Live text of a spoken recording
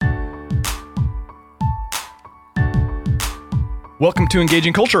Welcome to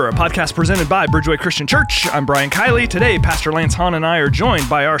Engaging Culture, a podcast presented by Bridgeway Christian Church. I'm Brian Kiley. Today, Pastor Lance Hahn and I are joined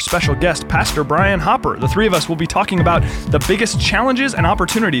by our special guest, Pastor Brian Hopper. The three of us will be talking about the biggest challenges and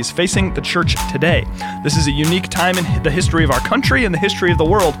opportunities facing the church today. This is a unique time in the history of our country and the history of the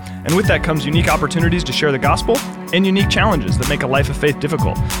world, and with that comes unique opportunities to share the gospel and unique challenges that make a life of faith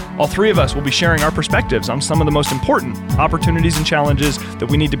difficult. All three of us will be sharing our perspectives on some of the most important opportunities and challenges that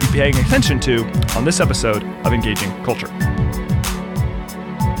we need to be paying attention to on this episode of Engaging Culture.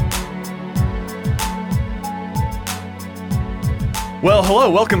 Well, hello.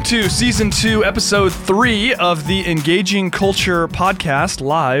 Welcome to Season 2, Episode 3 of the Engaging Culture podcast,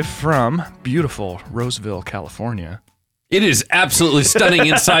 live from beautiful Roseville, California. It is absolutely stunning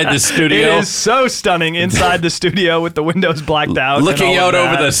inside the studio. It is so stunning inside the studio with the windows blacked out. Looking out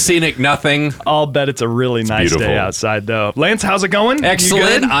over the scenic nothing. I'll bet it's a really nice day outside, though. Lance, how's it going?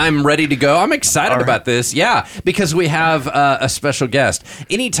 Excellent. I'm ready to go. I'm excited about this. Yeah, because we have a special guest.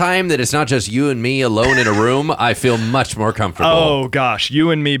 Anytime that it's not just you and me alone in a room, I feel much more comfortable. Oh, gosh.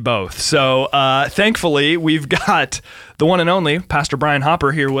 You and me both. So, thankfully, we've got the one and only Pastor Brian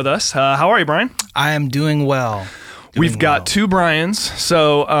Hopper here with us. How are you, Brian? I am doing well. We've got two Brians,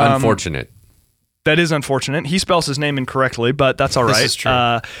 so... unfortunate. That is unfortunate. He spells his name incorrectly, but that's all right. This is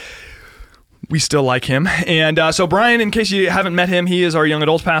true. We still like him. And so Brian, in case you haven't met him, he is our young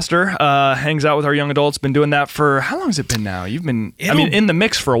adult pastor, hangs out with our young adults, been doing that for... How long has it been now? You've been, in the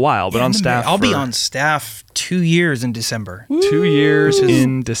mix for a while, but on staff I'll be on staff 2 years in December. 2 years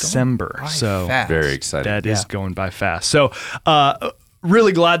in December. So fast. Very exciting. That is going by fast. So...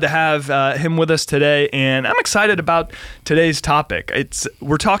 really glad to have him with us today, and I'm excited about today's topic.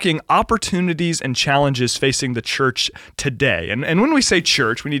 We're talking opportunities and challenges facing the church today. And when we say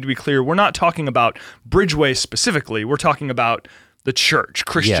church, we need to be clear, we're not talking about Bridgeway specifically. We're talking about the church,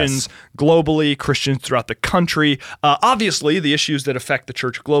 Christians globally, Christians throughout the country. Obviously, the issues that affect the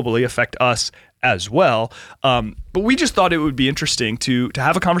church globally affect us as well. But we just thought it would be interesting to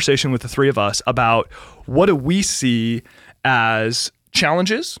have a conversation with the three of us about what do we see as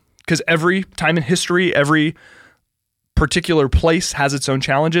challenges, because every time in history, every particular place has its own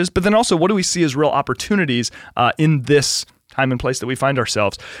challenges, but then also what do we see as real opportunities in this time and place that we find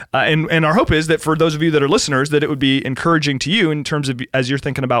ourselves. And our hope is that for those of you that are listeners, that it would be encouraging to you in terms of as you're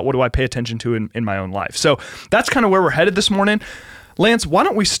thinking about what do I pay attention to in my own life. So that's kind of where we're headed this morning. Lance, why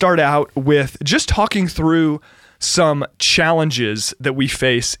don't we start out with just talking through some challenges that we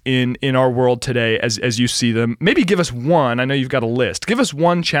face in our world today as you see them. Maybe give us one. I know you've got a list. Give us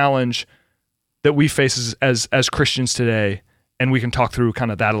one challenge that we face as Christians today, and we can talk through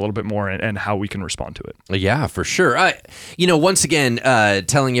kind of that a little bit more and how we can respond to it. Yeah, for sure. Once again,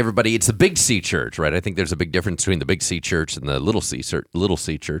 telling everybody it's the Big C Church, right? I think there's a big difference between the Big C Church and the Little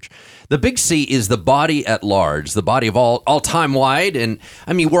C Church. The Big C is the body at large, the body of all time wide. And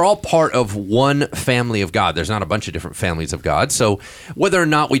I mean, we're all part of one family of God. There's not a bunch of different families of God. So whether or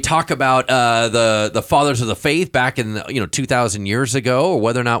not we talk about the fathers of the faith back in 2,000 years ago, or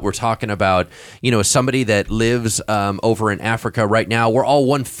whether or not we're talking about somebody that lives over in Africa right now, we're all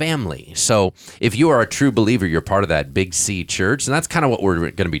one family. So if you are a true believer, you're part of that Big C Church, and that's kind of what we're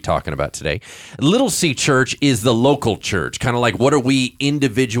going to be talking about today. Little C Church is the local church, kind of like what are we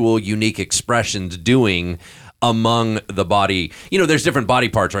individual, unique expressions doing among the body. There's different body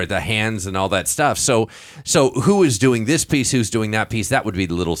parts, right? The hands and all that stuff. So who is doing this piece? Who's doing that piece? That would be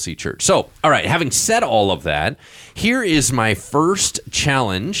the Little C Church. So, all right, having said all of that, here is my first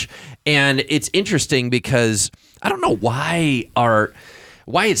challenge, and it's interesting because I don't know why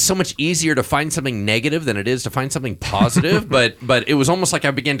it's so much easier to find something negative than it is to find something positive, but it was almost like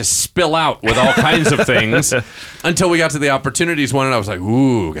I began to spill out with all kinds of things until we got to the opportunities one, and I was like,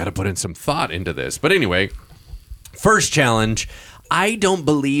 ooh, got to put in some thought into this. But anyway, first challenge, I don't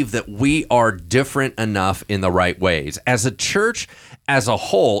believe that we are different enough in the right ways. As a church, as a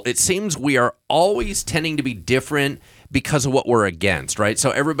whole, it seems we are always tending to be different because of what we're against, right?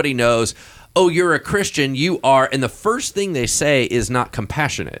 So everybody knows, oh, you're a Christian, you are, and the first thing they say is not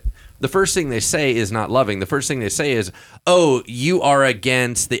compassionate. The first thing they say is not loving. The first thing they say is, oh, you are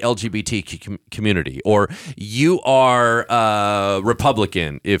against the LGBT community, or you are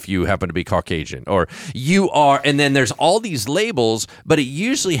Republican if you happen to be Caucasian, or you are, and then there's all these labels, but it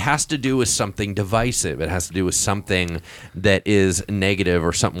usually has to do with something divisive. It has to do with something that is negative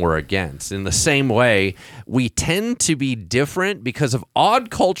or something we're against. In the same way, we tend to be different because of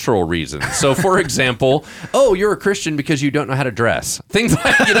odd cultural reasons. So, for example, oh, you're a Christian because you don't know how to dress. Things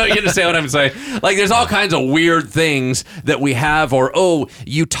like, you understand what I'm saying? Like, there's all kinds of weird things that we have, or, oh,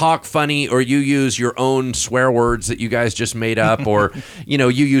 you talk funny, or you use your own swear words that you guys just made up, or, you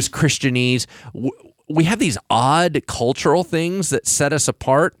use Christianese. we have these odd cultural things that set us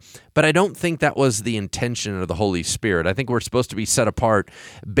apart, but I don't think that was the intention of the Holy Spirit. I think we're supposed to be set apart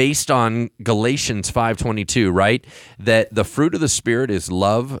based on Galatians 5:22, right? That the fruit of the Spirit is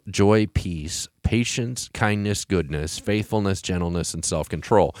love, joy, peace, patience, kindness, goodness, faithfulness, gentleness, and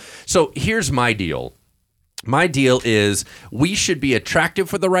self-control. So here's my deal. My deal is we should be attractive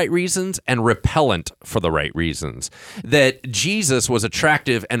for the right reasons and repellent for the right reasons. That Jesus was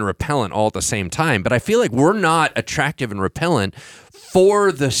attractive and repellent all at the same time, but I feel like we're not attractive and repellent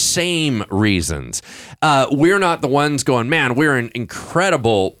for the same reasons. We're not the ones going, man, we're in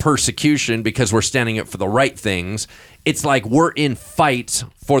incredible persecution because we're standing up for the right things. It's like we're in fights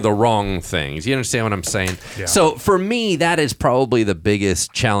for the wrong things. You understand what I'm saying? Yeah. So for me, that is probably the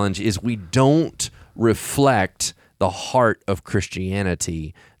biggest challenge is we don't reflect the heart of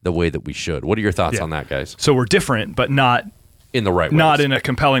Christianity the way that we should. What are your thoughts on that, guys? So we're different, but not In the right way. not in a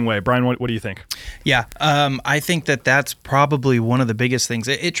compelling way. Brian, what do you think? Yeah, I think that's probably one of the biggest things.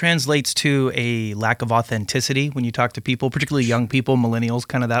 It translates to a lack of authenticity when you talk to people, particularly young people, millennials,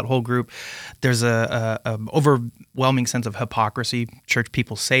 kind of that whole group. There's a overwhelming sense of hypocrisy. Church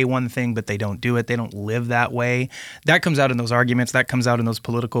people say one thing, but they don't do it. They don't live that way. That comes out in those arguments. That comes out in those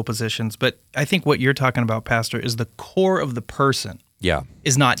political positions. But I think what you're talking about, Pastor, is the core of the person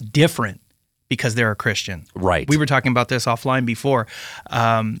is not different because they're a Christian. Right. We were talking about this offline before,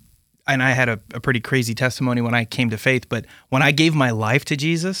 and I had a pretty crazy testimony when I came to faith, but when I gave my life to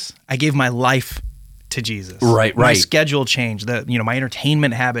Jesus, I gave my life to Jesus. Right. My schedule changed. My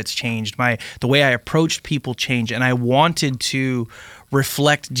entertainment habits changed. The way I approached people changed, and I wanted to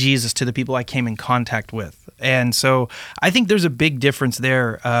reflect Jesus to the people I came in contact with. And so I think there's a big difference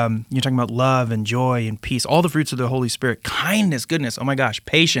there. You're talking about love and joy and peace, all the fruits of the Holy Spirit, kindness, goodness, oh my gosh,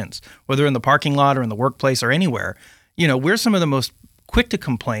 patience, whether in the parking lot or in the workplace or anywhere. We're some of the most quick to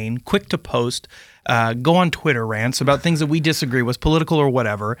complain, quick to post, go on Twitter rants about things that we disagree with, political or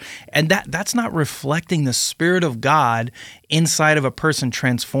whatever. And that's not reflecting the Spirit of God inside of a person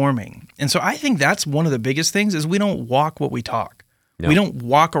transforming. And so I think that's one of the biggest things is we don't walk what we talk. No. We don't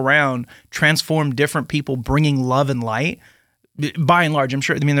walk around, transform different people, bringing love and light. By and large, I'm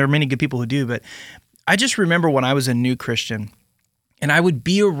sure, there are many good people who do, but I just remember when I was a new Christian and I would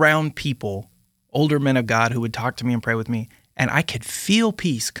be around people, older men of God, who would talk to me and pray with me, and I could feel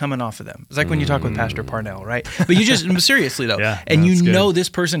peace coming off of them. It's like when you talk with Pastor Parnell, right? But you just, seriously though, and you know this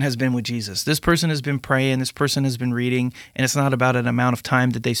person has been with Jesus. This person has been praying, this person has been reading, and it's not about an amount of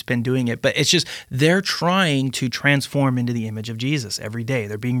time that they spend doing it, but it's just they're trying to transform into the image of Jesus every day.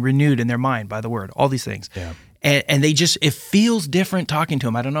 They're being renewed in their mind by the word, all these things. Yeah. And they just, it feels different talking to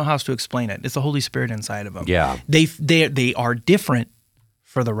them. I don't know how else to explain it. It's the Holy Spirit inside of them. Yeah. They are different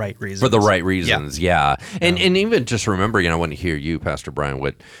for the right reasons. For the right reasons, yeah. And even just remember, I want to hear you, Pastor Brian,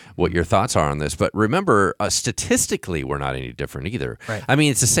 what your thoughts are on this. But remember, statistically, we're not any different either. Right. I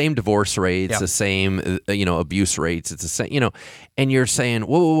mean, it's the same divorce rate, it's the same, abuse rates, it's the same, and you're saying,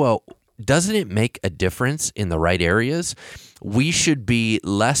 whoa, doesn't it make a difference in the right areas? We should be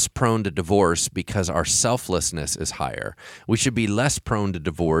less prone to divorce because our selflessness is higher. We should be less prone to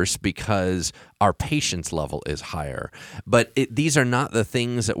divorce because our patience level is higher. But these are not the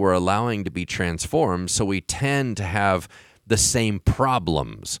things that we're allowing to be transformed, so we tend to have the same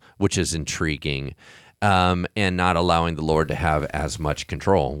problems, which is intriguing, and not allowing the Lord to have as much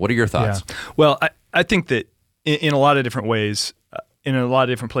control. What are your thoughts? Yeah. Well, I think that in a lot of different ways, in a lot of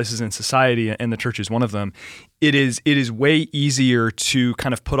different places in society, and the church is one of them, it is way easier to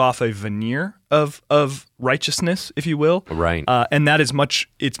kind of put off a veneer of righteousness, if you will. Right. And that is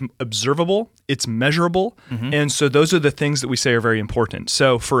it's observable, it's measurable, and so those are the things that we say are very important.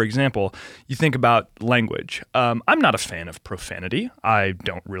 So, for example, you think about language. I'm not a fan of profanity. I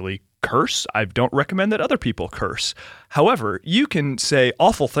don't really curse. I don't recommend that other people curse. However, you can say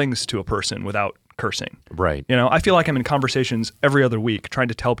awful things to a person without cursing. Right. I feel like I'm in conversations every other week trying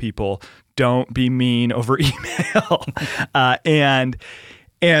to tell people don't be mean over email. And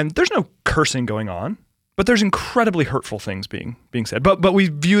there's no cursing going on, but there's incredibly hurtful things being said. But we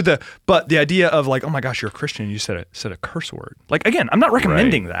view the idea of like, oh my gosh, you're a Christian, you said a curse word. Like, again, I'm not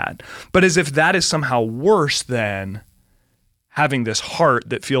recommending that, but as if that is somehow worse than having this heart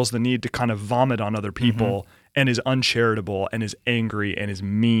that feels the need to kind of vomit on other people and is uncharitable and is angry and is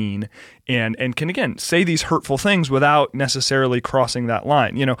mean and can, again, say these hurtful things without necessarily crossing that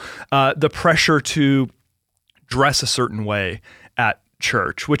line. The pressure to dress a certain way at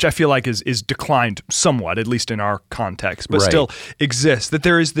church, which I feel like is declined somewhat, at least in our context, but still exists, that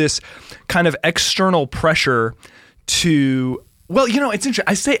there is this kind of external pressure to Well, it's interesting.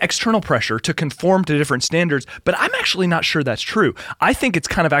 I say external pressure to conform to different standards, but I'm actually not sure that's true. I think it's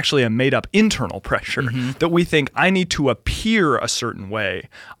kind of actually a made-up internal pressure that we think I need to appear a certain way.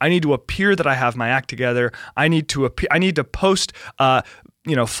 I need to appear that I have my act together. I need to post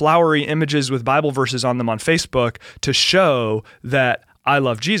flowery images with Bible verses on them on Facebook to show that I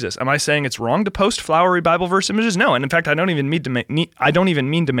love Jesus. Am I saying it's wrong to post flowery Bible verse images? No, and in fact, I don't even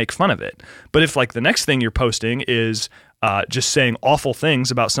mean to make fun of it. But if like the next thing you're posting is just saying awful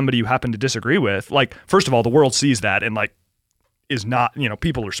things about somebody you happen to disagree with, like first of all, the world sees that and like is not,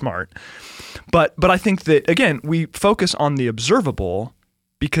 people are smart. But I think that again, we focus on the observable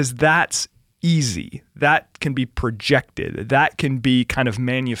because that's easy. That can be projected. That can be kind of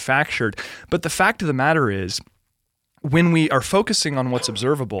manufactured. But the fact of the matter is, when we are focusing on what's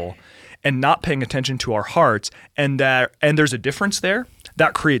observable and not paying attention to our hearts, and there's a difference there,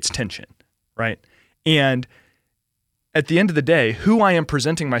 that creates tension, right? And at the end of the day, who I am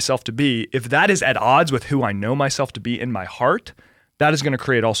presenting myself to be, if that is at odds with who I know myself to be in my heart, that is going to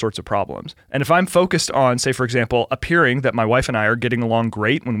create all sorts of problems. And if I'm focused on, say, for example, appearing that my wife and I are getting along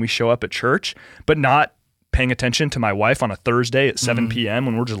great when we show up at church, but not paying attention to my wife on a Thursday at 7 p.m.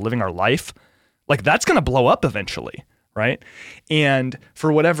 when we're just living our life, like that's going to blow up eventually, right? And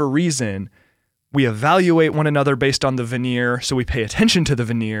for whatever reason, we evaluate one another based on the veneer, so we pay attention to the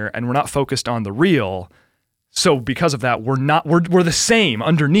veneer, and we're not focused on the real. So because of that, we're the same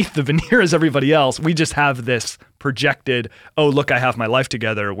underneath the veneer as everybody else. We just have this projected, oh, look, I have my life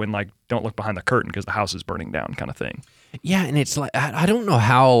together, when like, don't look behind the curtain because the house is burning down kind of thing. Yeah, and it's like, I don't know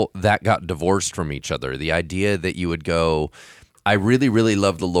how that got divorced from each other. The idea that you would go, I really, really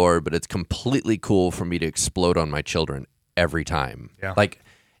love the Lord, but it's completely cool for me to explode on my children every time. Yeah. Like,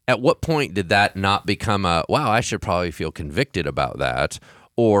 at what point did that not become a, wow, I should probably feel convicted about that?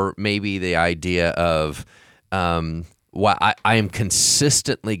 Or maybe the idea of, I am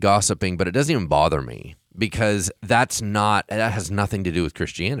consistently gossiping, but it doesn't even bother me because that has nothing to do with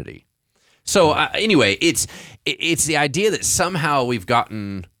Christianity. So anyway, it's the idea that somehow we've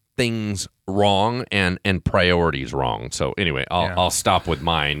gotten things wrong and priorities wrong. So anyway, I'll stop with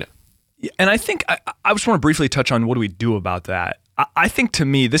mine. And I think I just want to briefly touch on what do we do about that. I think to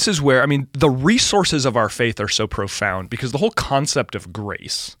me, this is where, the resources of our faith are so profound because the whole concept of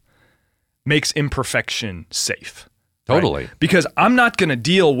grace makes imperfection safe. Totally. Right? Because I'm not going to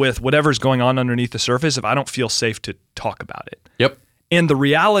deal with whatever's going on underneath the surface if I don't feel safe to talk about it. Yep. And the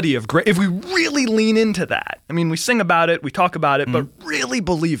reality of grace, if we really lean into that, we sing about it, we talk about it, but really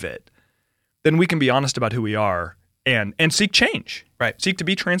believe it, then we can be honest about who we are and seek change, right? Seek to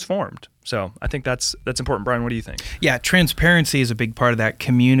be transformed. So I think that's important. Brian, what do you think? Yeah, transparency is a big part of that.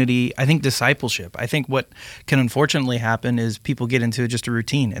 Community. I think discipleship. I think what can unfortunately happen is people get into just a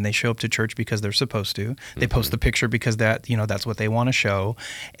routine and they show up to church because they're supposed to. They post the picture because that's what they want to show,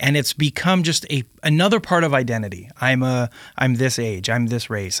 and it's become just another part of identity. I'm this age. I'm this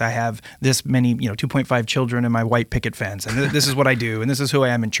race. I have this many 2.5 children in my white picket fence, and this is what I do, and this is who I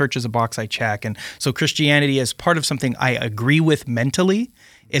am. And church is a box I check, and so Christianity is part of something I agree with mentally.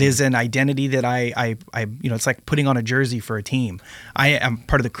 It is an identity that I it's like putting on a jersey for a team. I am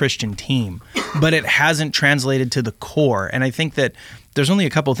part of the Christian team, but it hasn't translated to the core. And I think that there's only a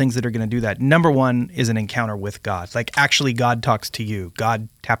couple of things that are going to do that. Number one is an encounter with God. Like actually God talks to you. God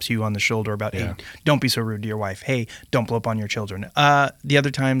taps you on the shoulder about, hey, don't be so rude to your wife. Hey, don't blow up on your children. The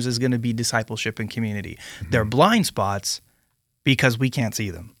other times is going to be discipleship and community. They're blind spots because we can't see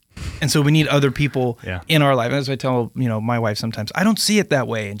them. And so we need other people in our life. As I tell my wife sometimes, I don't see it that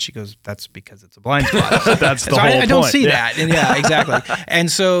way, and she goes, "That's because it's a blind spot." That's the whole point. I don't see that, and exactly.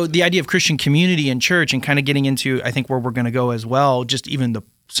 And so the idea of Christian community and church, and kind of getting into, I think, where we're going to go as well, just even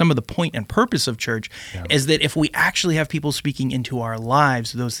some of the point and purpose of church is that if we actually have people speaking into our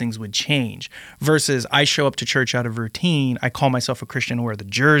lives, those things would change. Versus I show up to church out of routine, I call myself a Christian, wear the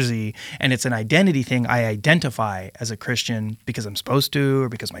jersey, and it's an identity thing. I identify as a Christian because I'm supposed to, or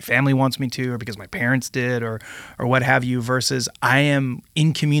because my family wants me to, or because my parents did, or what have you, versus I am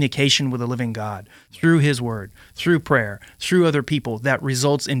in communication with a living God through His Word, through prayer, through other people, that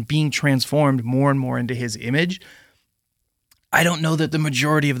results in being transformed more and more into His image. I don't know that the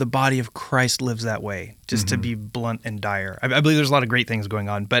majority of the body of Christ lives that way, just to be blunt and dire. I believe there's a lot of great things going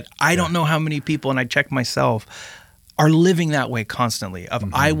on, but I don't know how many people, and I check myself, are living that way constantly of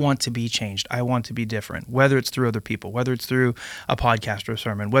I want to be changed. I want to be different, whether it's through other people, whether it's through a podcast or a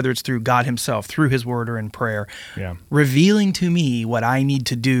sermon, whether it's through God Himself, through His Word or in prayer, revealing to me what I need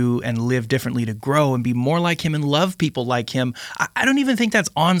to do and live differently to grow and be more like Him and love people like Him. I don't even think that's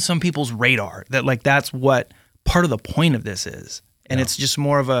on some people's radar, that like that's what part of the point of this is And it's just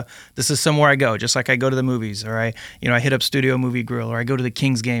more of this is somewhere I go, just like I go to the movies, or I hit up Studio Movie Grill, or I go to the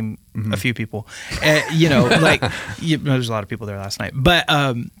Kings game, a few people, there's a lot of people there last night, but,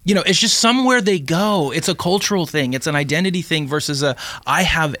 it's just somewhere they go. It's a cultural thing. It's an identity thing versus I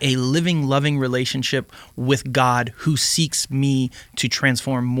have a living, loving relationship with God who seeks me to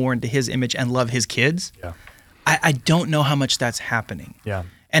transform more into his image and love his kids. Yeah. I don't know how much that's happening. Yeah.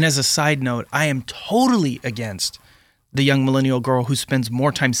 And as a side note, I am totally against the young millennial girl who spends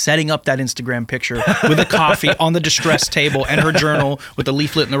more time setting up that Instagram picture with a coffee on the distress table and her journal with the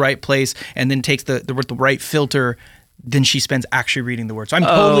leaflet in the right place, and then takes the right filter than she spends actually reading the word. So I'm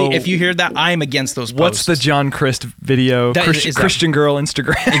totally, if you hear that, I'm against those posts. What's the John Christ video? Christian girl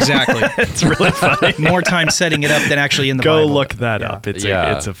Instagram. Exactly. It's really funny. More time setting it up than actually in the Bible. Go look that up. It's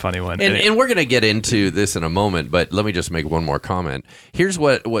a funny one. And we're going to get into this in a moment, but let me just make one more comment. Here's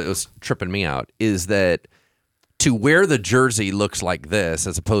what was tripping me out is that to wear the jersey looks like this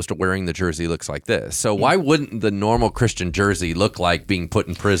as opposed to wearing the jersey looks like this. So why wouldn't the normal Christian jersey look like being put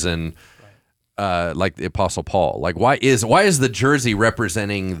in prison like the Apostle Paul? Like why is the jersey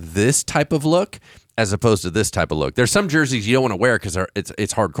representing this type of look as opposed to this type of look? There's some jerseys you don't want to wear because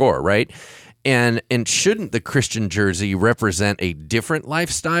it's hardcore, right? And shouldn't the Christian jersey represent a different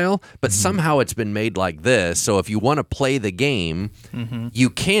lifestyle? But somehow it's been made like this. So if you want to play the game,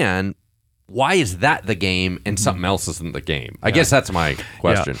 you can. Why is that the game and something else isn't the game? I guess that's my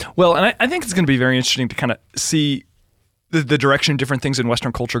question. Yeah. Well, and I think it's going to be very interesting to kind of see the direction different things in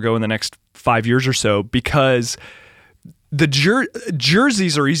Western culture go in the next 5 years or so, because the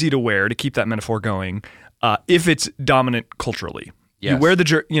jerseys are easy to wear, to keep that metaphor going, if it's dominant culturally. Yes. You wear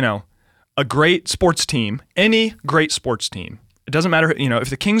a great sports team, any great sports team. It doesn't matter, if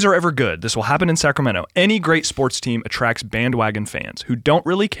the Kings are ever good, this will happen in Sacramento. Any great sports team attracts bandwagon fans who don't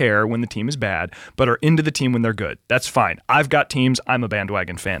really care when the team is bad, but are into the team when they're good. That's fine. I've got teams I'm a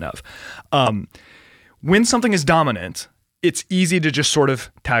bandwagon fan of. When something is dominant, it's easy to just sort of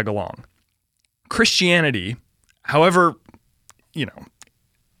tag along. Christianity, however,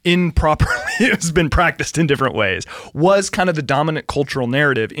 improperly has been practiced in different ways, was kind of the dominant cultural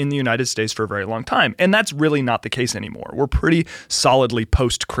narrative in the United States for a very long time. And that's really not the case anymore. We're pretty solidly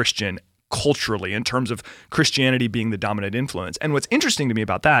post-Christian culturally in terms of Christianity being the dominant influence. And what's interesting to me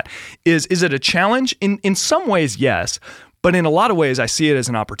about that is it a challenge? In some ways, yes. But in a lot of ways, I see it as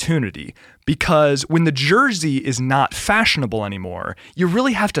an opportunity, because when the jersey is not fashionable anymore, you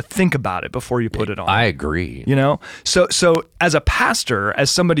really have to think about it before you put it on. I agree. So as a pastor, as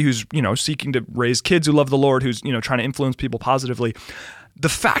somebody who's, seeking to raise kids who love the Lord, who's, trying to influence people positively, the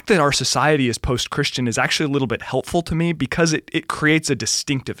fact that our society is post-Christian is actually a little bit helpful to me, because it creates a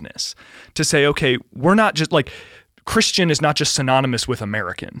distinctiveness to say, okay, we're not just like, Christian is not just synonymous with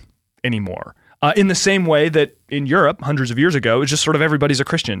American anymore. In the same way that in Europe, hundreds of years ago, it's just sort of everybody's a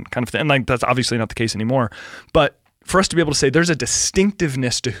Christian kind of thing. And that's obviously not the case anymore. But for us to be able to say there's a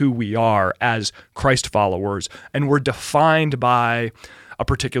distinctiveness to who we are as Christ followers, and we're defined by a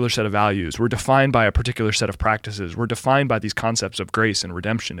particular set of values. We're defined by a particular set of practices. We're defined by these concepts of grace and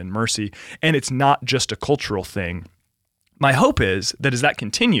redemption and mercy. And it's not just a cultural thing. My hope is that as that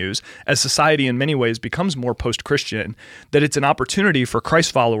continues, as society in many ways becomes more post-Christian, that it's an opportunity for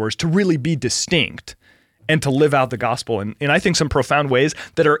Christ followers to really be distinct and to live out the gospel in I think some profound ways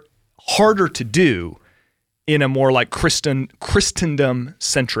that are harder to do in a more like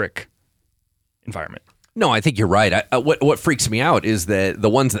Christendom-centric environment. No, I think you're right. What freaks me out is that the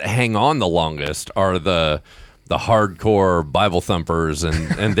ones that hang on the longest are the hardcore Bible thumpers,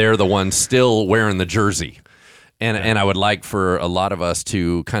 and they're the ones still wearing the jersey. And I would like for a lot of us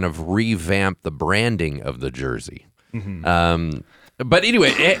to kind of revamp the branding of the jersey. But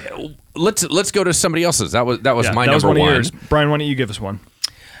anyway, let's go to somebody else's. That was my number one. Yours. Brian, why don't you give us one?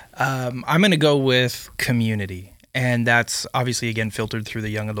 I'm going to go with community, and that's obviously again filtered through the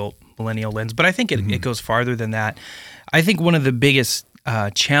young adult millennial lens. But I think it goes farther than that. I think one of the biggest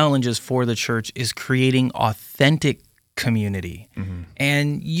challenges for the church is creating authentic community.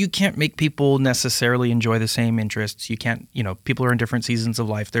 And you can't make people necessarily enjoy the same interests. You can't, people are in different seasons of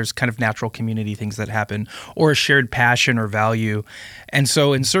life. There's kind of natural community things that happen, or a shared passion or value. And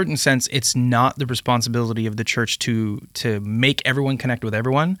so in certain sense, it's not the responsibility of the church to make everyone connect with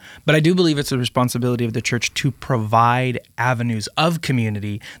everyone, but I do believe it's the responsibility of the church to provide avenues of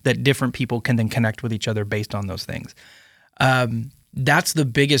community that different people can then connect with each other based on those things. That's the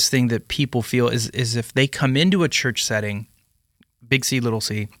biggest thing that people feel is if they come into a church setting, big C, little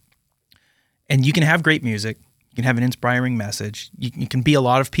c, and you can have great music, you can have an inspiring message, you can be a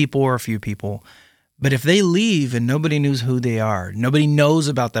lot of people or a few people, But if they leave and nobody knows who they are, nobody knows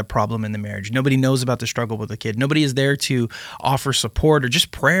about that problem in the marriage, nobody knows about the struggle with the kid, nobody is there to offer support or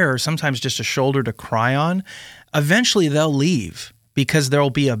just prayer or sometimes just a shoulder to cry on, eventually they'll leave because there'll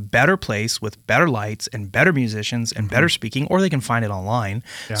be a better place with better lights and better musicians and better speaking, or they can find it online.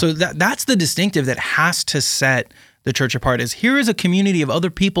 Yeah. So that's the distinctive that has to set the church apart, is here is a community of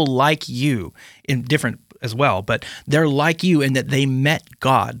other people like you, in different as well, but they're like you in that they met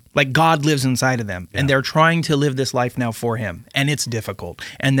God. Like God lives inside of them, and they're trying to live this life now for him. And it's difficult,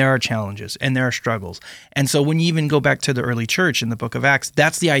 and there are challenges, and there are struggles. And so when you even go back to the early church in the book of Acts,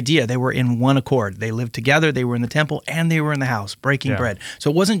 that's the idea. They were in one accord. They lived together, they were in the temple, and they were in the house breaking bread. So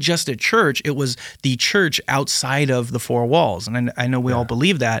it wasn't just a church, it was the church outside of the four walls. And I know we all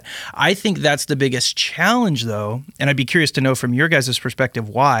believe that. I think that's the biggest challenge, though, and I'd be curious to know from your guys' perspective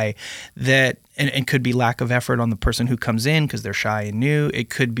why that. And could be lack of effort on the person who comes in because they're shy and new.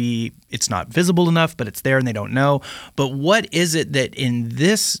 It could be it's not visible enough, but it's there and they don't know. But what is it that in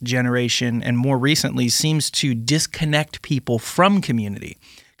this generation and more recently seems to disconnect people from community?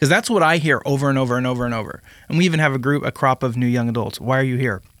 Because that's what I hear over and over and over and over. And we even have a crop of new young adults. Why are you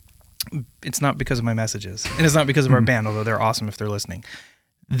here? It's not because of my messages. And it's not because of our band, although they're awesome if they're listening.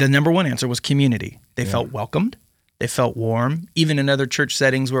 The number one answer was community. They felt welcomed. They felt warm. Even in other church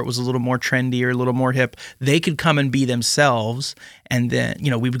settings where it was a little more trendy or a little more hip, they could come and be themselves. And then,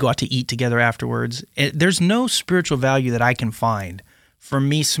 we would go out to eat together afterwards. There's no spiritual value that I can find for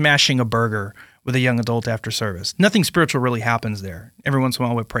me smashing a burger with a young adult after service. Nothing spiritual really happens there. Every once in a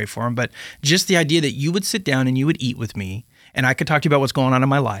while we pray for them. But just the idea that you would sit down and you would eat with me, and I could talk to you about what's going on in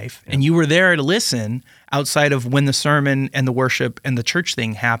my life, and you were there to listen outside of when the sermon and the worship and the church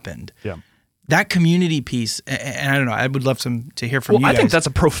thing happened. Yeah. That community piece, and I don't know, I would love to hear from you guys. I think that's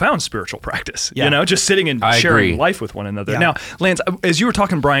a profound spiritual practice, just sitting and I sharing agree. life with one another. Yeah. Now, Lance, as you were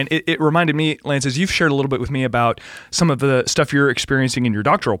talking, Brian, it reminded me, Lance, as you've shared a little bit with me about some of the stuff you're experiencing in your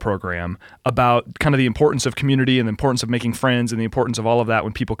doctoral program about kind of the importance of community and the importance of making friends and the importance of all of that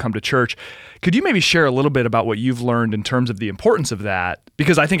when people come to church. Could you maybe share a little bit about what you've learned in terms of the importance of that?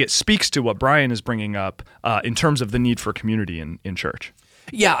 Because I think it speaks to what Brian is bringing up in terms of the need for community in church.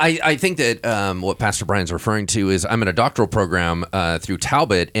 Yeah, I think that what Pastor Brian's referring to is I'm in a doctoral program through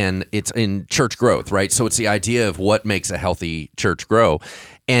Talbot, and it's in church growth, right? So it's the idea of what makes a healthy church grow.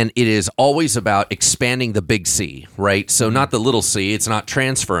 And it is always about expanding the big C, right? So not the little c, it's not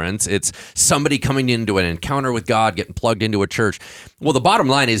transference, it's somebody coming into an encounter with God, getting plugged into a church. Well, the bottom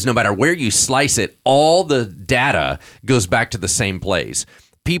line is no matter where you slice it, all the data goes back to the same place.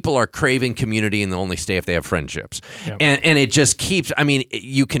 People are craving community and they'll only stay if they have friendships. Yep. And it just keeps,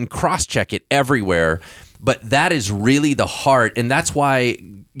 you can cross-check it everywhere, but that is really the heart. And that's why,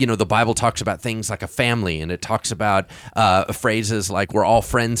 the Bible talks about things like a family, and it talks about phrases like we're all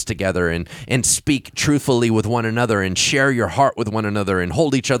friends together and speak truthfully with one another and share your heart with one another and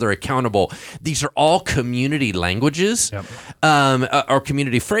hold each other accountable. These are all community languages, or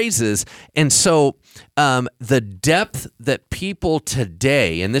community phrases. And so the depth that people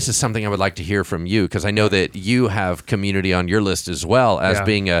today, and this is something I would like to hear from you, because I know that you have community on your list as well as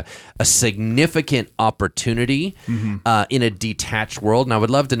being a significant opportunity in a detached world. And I would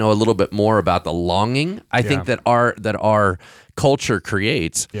love to know a little bit more about the longing I think that our culture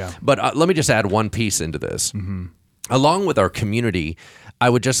creates. Yeah. But let me just add one piece into this. Mm-hmm. Along with our community,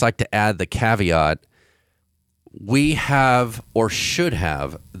 I would just like to add the caveat: we have or should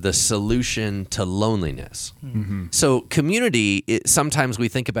have the solution to loneliness. Mm-hmm. So community, sometimes we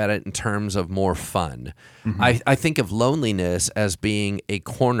think about it in terms of more fun. Mm-hmm. I think of loneliness as being a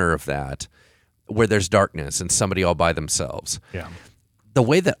corner of that where there's darkness and somebody all by themselves. Yeah. The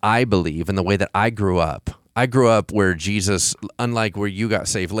way that I believe and the way that I grew up where Jesus, unlike where you got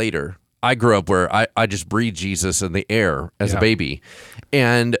saved later, I grew up where I just breathed Jesus in the air as a baby.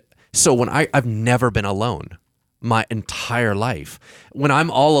 And so when I've never been alone my entire life. When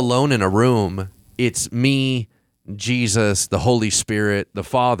I'm all alone in a room, it's me, Jesus, the Holy Spirit, the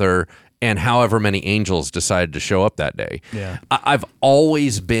Father, and however many angels decided to show up that day. Yeah. I've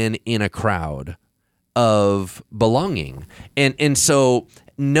always been in a crowd of belonging. And so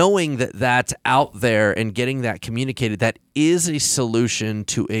knowing that that's out there and getting that communicated, that is a solution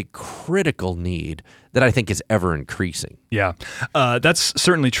to a critical need that I think is ever increasing. Yeah, that's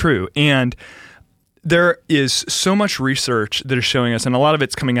certainly true. And there is so much research that is showing us, and a lot of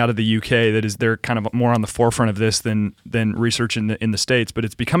it's coming out of the UK, that is they're kind of more on the forefront of this than research in the States, but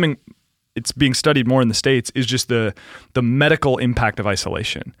it's being studied more in the States, is just the medical impact of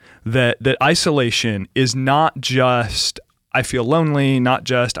isolation. That isolation is not just I feel lonely, not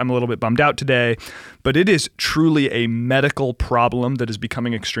just I'm a little bit bummed out today, but it is truly a medical problem that is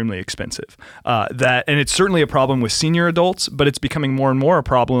becoming extremely expensive. And it's certainly a problem with senior adults, but it's becoming more and more a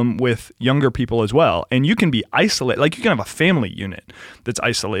problem with younger people as well. And you can be isolated, like you can have a family unit that's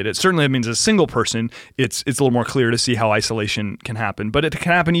isolated. Certainly, that means as a single person, it's a little more clear to see how isolation can happen, but it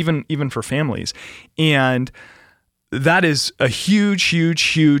can happen even for families. And that is a huge, huge,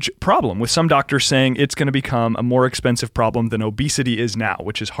 huge problem, with some doctors saying it's going to become a more expensive problem than obesity is now,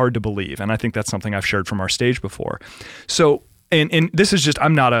 which is hard to believe. And I think that's something I've shared from our stage before. So, and this is just,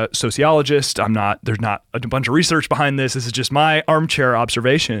 I'm not a sociologist. There's not a bunch of research behind this. This is just my armchair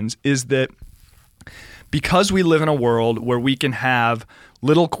observations, is that because we live in a world where we can have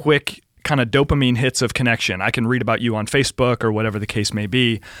little quick kind of dopamine hits of connection. I can read about you on Facebook or whatever the case may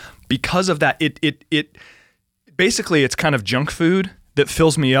be. Because of that, basically, it's kind of junk food that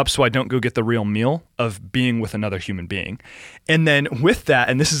fills me up so I don't go get the real meal of being with another human being. And then with that,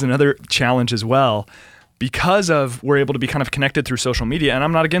 and this is another challenge as well, because of we're able to be kind of connected through social media, and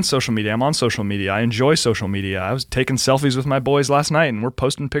I'm not against social media. I'm on social media. I enjoy social media. I was taking selfies with my boys last night, and we're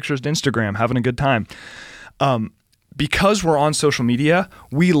posting pictures to Instagram, having a good time. Because we're on social media,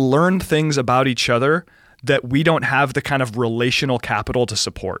 we learn things about each other that we don't have the kind of relational capital to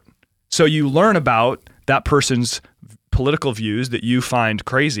support. So you learn about that person's political views that you find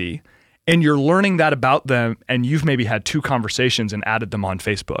crazy, and you're learning that about them, and you've maybe had 2 conversations and added them on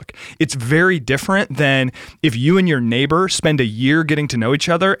Facebook. It's very different than if you and your neighbor spend a year getting to know each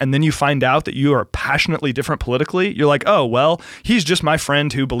other, and then you find out that you are passionately different politically. You're like, oh, well, he's just my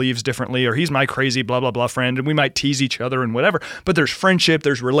friend who believes differently, or he's my crazy blah, blah, blah friend, and we might tease each other and whatever. But there's friendship,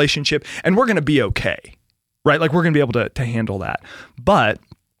 there's relationship, and we're going to be okay, right? Like we're going to be able to handle that. But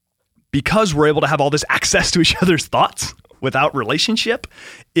because we're able to have all this access to each other's thoughts without relationship,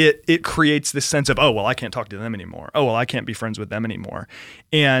 it creates this sense of, oh, well, I can't talk to them anymore. Oh, well, I can't be friends with them anymore.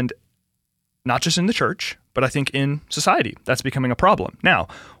 And not just in the church, but I think in society, that's becoming a problem. Now,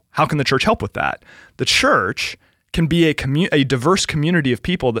 how can the church help with that? The church can be a diverse community of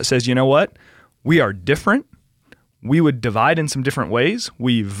people that says, you know what? We are different. We would divide in some different ways.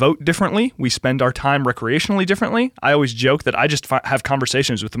 We vote differently. We spend our time recreationally differently. I always joke that I just have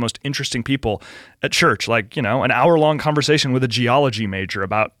conversations with the most interesting people at church, like, an hour-long conversation with a geology major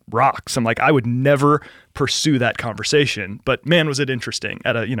about rocks. I'm like, I would never pursue that conversation, but man, was it interesting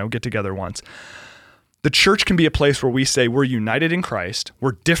at a, get-together once. The church can be a place where we say we're united in Christ,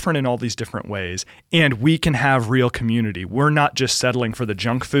 we're different in all these different ways, and we can have real community. We're not just settling for the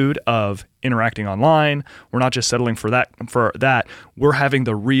junk food of interacting online. We're not just settling for that. We're having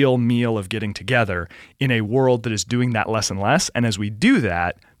the real meal of getting together in a world that is doing that less and less. And as we do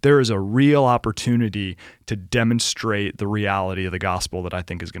that, there is a real opportunity to demonstrate the reality of the gospel that I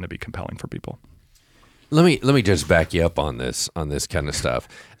think is going to be compelling for people. Let me just back you up on this kind of stuff.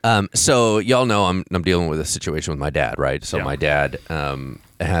 So y'all know I'm dealing with a situation with my dad, right? So my dad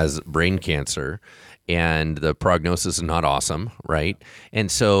has brain cancer, and the prognosis is not awesome, right?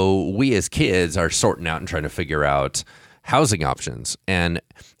 And so we as kids are sorting out and trying to figure out housing options, and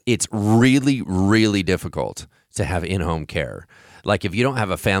it's really, really difficult to have in-home care. Like if you don't have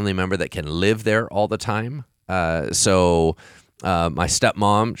a family member that can live there all the time, my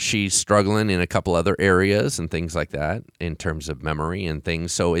stepmom, she's struggling in a couple other areas and things like that in terms of memory and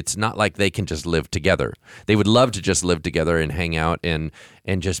things. So it's not like they can just live together. They would love to just live together and hang out and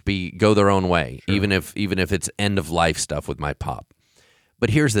just go their own way, sure. even if it's end of life stuff with my pop.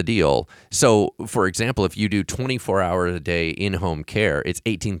 But here's the deal. So, for example, if you do 24 hours a day in-home care, it's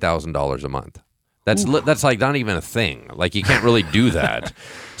 $18,000 a month. That's like not even a thing. Like you can't really do that.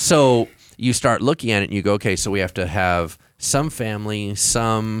 So you start looking at it and you go, okay, so we have to have some family,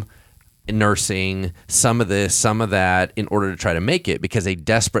 some nursing, some of this, some of that in order to try to make it because they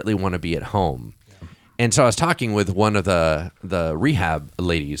desperately want to be at home. Yeah. And so I was talking with one of the rehab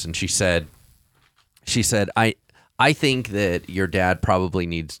ladies, and she said, I think that your dad probably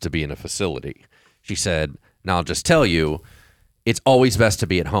needs to be in a facility. She said, now I'll just tell you, it's always best to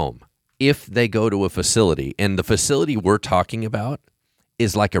be at home. If they go to a facility, and the facility we're talking about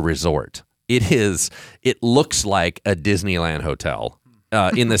is like a resort. It looks like a Disneyland hotel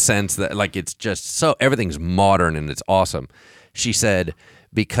in the sense that like it's just so everything's modern and it's awesome. She said,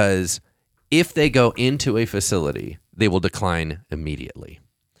 because if they go into a facility, they will decline immediately.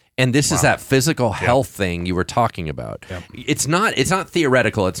 And this is that physical health thing you were talking about. Yep. It's not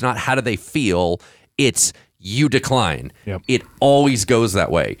theoretical. It's not how do they feel. It's you decline. Yep. It always goes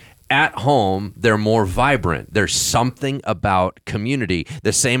that way. At home, they're more vibrant. There's something about community.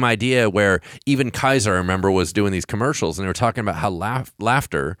 The same idea where even Kaiser, I remember, was doing these commercials, and they were talking about how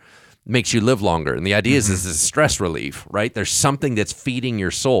laughter makes you live longer. And the idea is this is stress relief, right? There's something that's feeding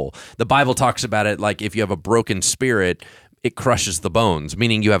your soul. The Bible talks about it like if you have a broken spirit, it crushes the bones,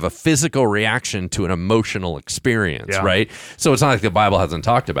 meaning you have a physical reaction to an emotional experience, right? So it's not like the Bible hasn't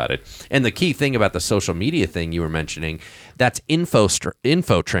talked about it. And the key thing about the social media thing you were mentioning, that's info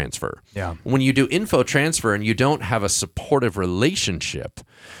transfer. Yeah. When you do info transfer and you don't have a supportive relationship,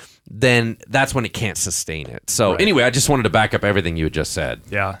 then that's when it can't sustain it. So anyway, I just wanted to back up everything you had just said.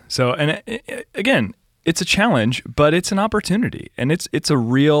 Yeah. So, and again, it's a challenge, but it's an opportunity, and it's a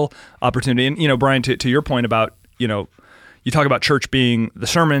real opportunity. And, Brian, to your point about, you talk about church being the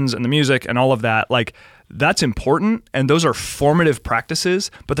sermons and the music and all of that, like that's important. And those are formative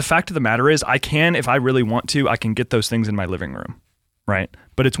practices. But the fact of the matter is if I really want to, I can get those things in my living room. Right.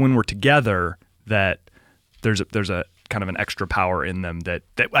 But it's when we're together that there's a kind of an extra power in them that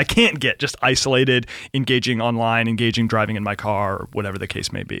I can't get just isolated, engaging online, engaging driving in my car, or whatever the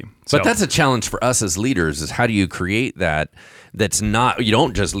case may be. But that's a challenge for us as leaders, is how do you create that's not, you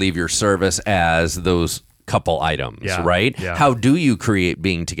don't just leave your service as those couple items, right? Yeah. How do you create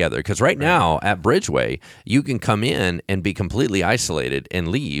being together? Because right now at Bridgeway, you can come in and be completely isolated and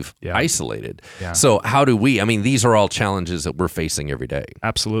leave isolated. Yeah. So how do we, these are all challenges that we're facing every day.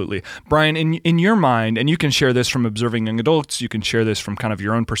 Absolutely. Brian, in your mind, and you can share this from observing young adults, you can share this from kind of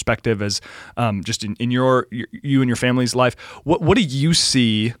your own perspective as just in you and your family's life, what do you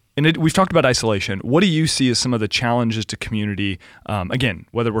see? And we've talked about isolation. What do you see as some of the challenges to community? Again,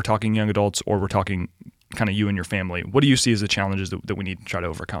 whether we're talking young adults or we're talking kind of you and your family, what do you see as the challenges that we need to try to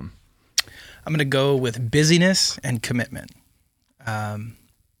overcome? I'm going to go with busyness and commitment.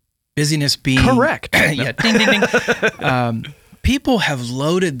 Busyness being correct. Yeah, ding, ding, ding. People have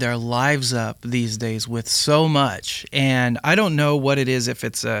loaded their lives up these days with so much, and I don't know what it is, if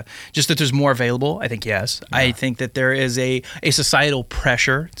it's just that there's more available. I think yes. Yeah. I think that there is a societal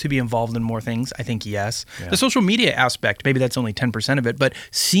pressure to be involved in more things. I think yes. Yeah. The social media aspect, maybe that's only 10% of it, but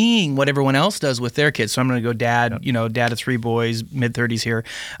seeing what everyone else does with their kids. So I'm going to go dad of 3 boys, mid-30s here,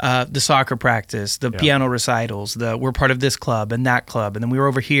 the soccer practice, the piano recitals, we're part of this club and that club, and then we were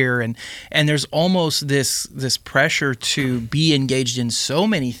over here, and there's almost this pressure to be engaged in so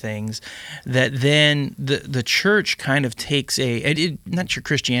many things that then the church kind of takes not your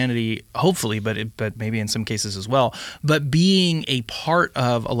Christianity, hopefully, but maybe in some cases as well, but being a part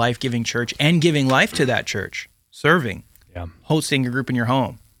of a life-giving church and giving life to that church, serving, hosting a group in your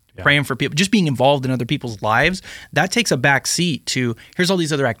home, praying for people, just being involved in other people's lives, that takes a back seat to here's all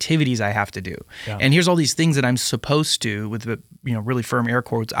these other activities I have to do. Yeah. And here's all these things that I'm supposed to, with the really firm air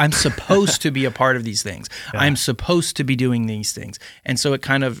quotes, I'm supposed to be a part of these things. Yeah. I'm supposed to be doing these things. And so it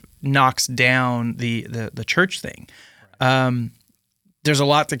kind of knocks down the church thing. There's a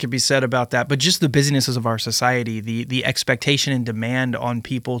lot that could be said about that, but just the busyness of our society, the expectation and demand on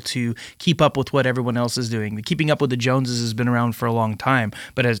people to keep up with what everyone else is doing. The keeping up with the Joneses has been around for a long time,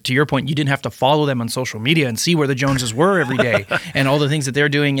 but as to your point, you didn't have to follow them on social media and see where the Joneses were every day and all the things that they're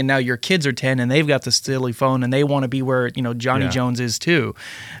doing, and now your kids are 10 and they've got the silly phone and they want to be where Johnny Jones is too.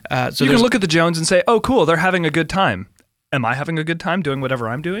 So you can look at the Jones and say, oh, cool, they're having a good time. Am I having a good time doing whatever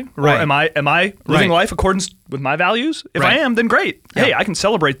I'm doing? Right. Or am I living life accordance with my values? If I am, then great. Yeah. Hey, I can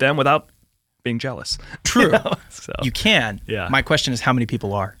celebrate them without being jealous. True. You can. Yeah. My question is how many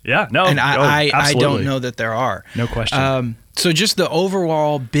people are? Yeah. No. And I don't know that there are. No question. So just the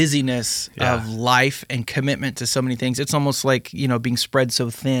overall busyness of life and commitment to so many things, it's almost like, being spread so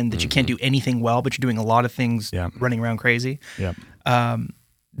thin that you can't do anything well, but you're doing a lot of things running around crazy. Yeah.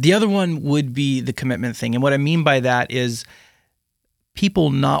 The other one would be the commitment thing. And what I mean by that is people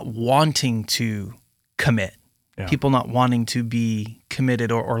not wanting to commit, people not wanting to be committed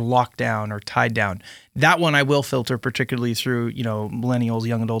or locked down or tied down. That one I will filter particularly through, millennials,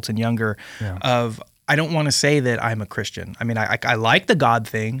 young adults, and younger of I don't want to say that I'm a Christian. I mean, I like the God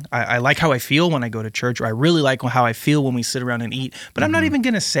thing. I like how I feel when I go to church, or I really like how I feel when we sit around and eat. But I'm not even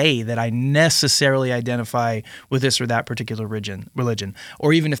going to say that I necessarily identify with this or that particular religion.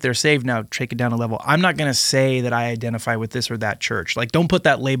 Or even if they're saved now, take it down a level. I'm not going to say that I identify with this or that church. Like, don't put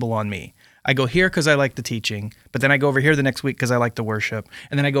that label on me. I go here because I like the teaching, but then I go over here the next week because I like the worship,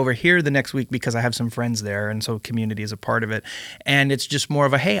 and then I go over here the next week because I have some friends there, and so community is a part of it. And it's just more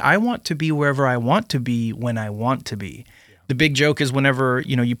of a, hey, I want to be wherever I want to be when I want to be. Yeah. The big joke is whenever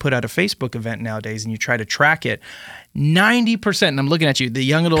you put out a Facebook event nowadays and you try to track it, 90%, and I'm looking at you, the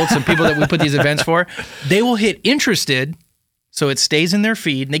young adults and people that we put these events for, they will hit interested, so it stays in their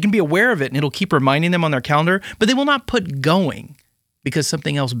feed, and they can be aware of it, and it'll keep reminding them on their calendar, but they will not put going, because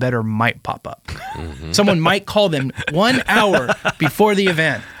something else better might pop up. Mm-hmm. Someone might call them 1 hour before the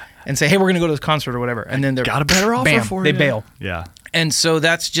event and say, hey, we're going to go to this concert or whatever. And then they're got a better offer for they you. Bail. Yeah. And so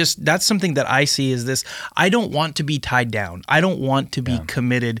that's something that I see is this. I don't want to be tied down. I don't want to be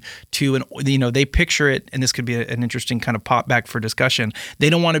committed to they picture it, and this could be an interesting kind of pop back for discussion. They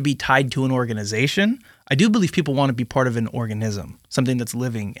don't want to be tied to an organization. I do believe people want to be part of an organism, something that's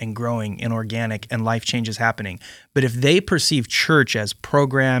living and growing and organic and life change is happening. But if they perceive church as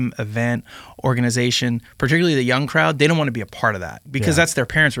program, event, organization, particularly the young crowd, they don't want to be a part of that because that's their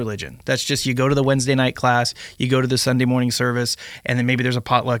parents' religion. That's just you go to the Wednesday night class, you go to the Sunday morning service, and then maybe there's a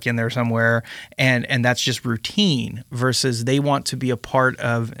potluck in there somewhere, and that's just routine versus they want to be a part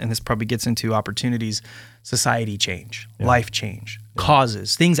of, and this probably gets into opportunities, society change, life change,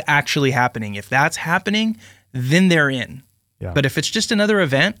 causes, things actually happening. If that's happening, then they're in. Yeah. But if it's just another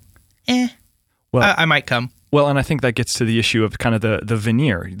event, I might come. Well, and I think that gets to the issue of kind of the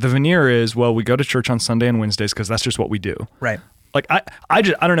veneer. The veneer is, well, we go to church on Sunday and Wednesdays because that's just what we do. Right. Like I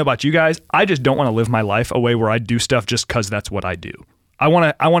don't know about you guys. I just don't want to live my life a way where I do stuff just because that's what I do. I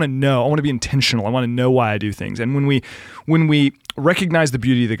want to know. I want to be intentional. I want to know why I do things. And when we recognize the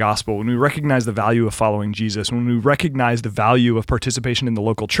beauty of the gospel, when we recognize the value of following Jesus, when we recognize the value of participation in the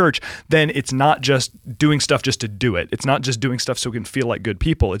local church, then it's not just doing stuff just to do it. It's not just doing stuff so we can feel like good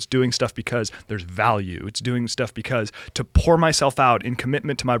people. It's doing stuff because there's value. It's doing stuff because to pour myself out in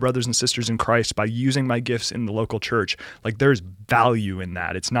commitment to my brothers and sisters in Christ by using my gifts in the local church. Like there's value in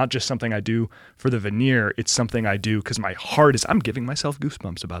that. It's not just something I do for the veneer. It's something I do because my heart is, I'm giving myself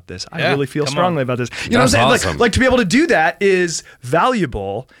goosebumps about this. I really feel strongly about this. You know what I'm saying? Awesome. Like to be able to do that is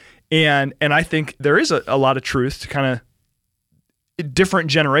valuable. And I think there is a lot of truth to kind of different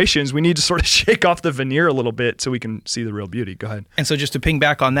generations. We need to sort of shake off the veneer a little bit so we can see the real beauty. Go ahead. And so just to ping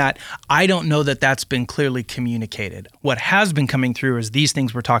back on that, I don't know that that's been clearly communicated. What has been coming through is these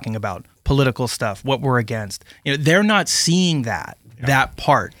things we're talking about, political stuff, what we're against. They're not seeing that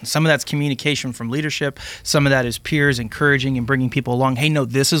part. Some of that's communication from leadership. Some of that is peers encouraging and bringing people along. Hey, no,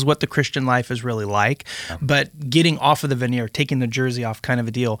 this is what the Christian life is really like. Yeah. But getting off of the veneer, taking the jersey off kind of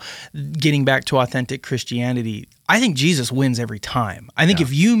a deal, getting back to authentic Christianity. I think Jesus wins every time. I think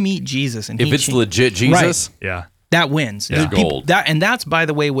if you meet Jesus and if it's legit Jesus, that wins. Yeah. Gold. And that's, by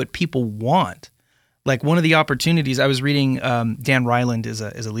the way, what people want. Like one of the opportunities, I was reading, Dan Ryland is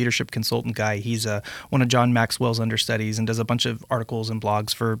a leadership consultant guy. He's one of John Maxwell's understudies and does a bunch of articles and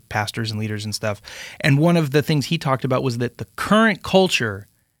blogs for pastors and leaders and stuff. And one of the things he talked about was that the current culture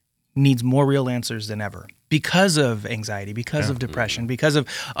needs more real answers than ever because of anxiety, because of depression, because of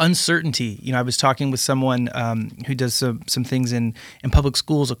uncertainty. I was talking with someone who does some things in public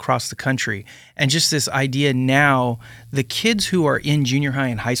schools across the country, and just this idea now, the kids who are in junior high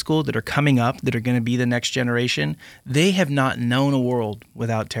and high school that are coming up, that are going to be the next generation, they have not known a world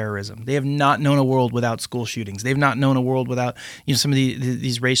without terrorism. They have not known a world without school shootings. They've not known a world without, some of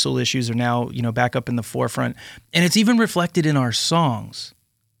these racial issues are now, back up in the forefront. And it's even reflected in our songs.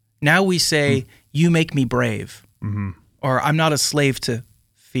 Now we say, you make me brave, or I'm not a slave to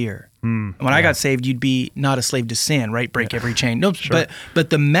fear. When I got saved, you'd be not a slave to sin, right? Break every chain. No, but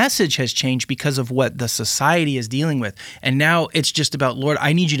the message has changed because of what the society is dealing with. And now it's just about, Lord,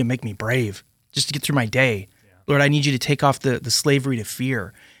 I need you to make me brave just to get through my day. Lord, I need you to take off the slavery to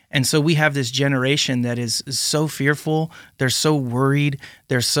fear. And so we have this generation that is so fearful. They're so worried.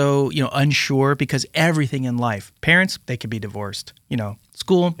 They're so, unsure because everything in life, parents, they could be divorced,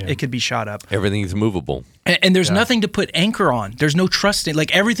 school, it could be shot up. Everything's movable. And there's nothing to put anchor on. There's no trust in,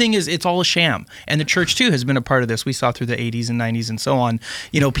 like everything it's all a sham. And the church too has been a part of this. We saw through the 80s and 90s and so on,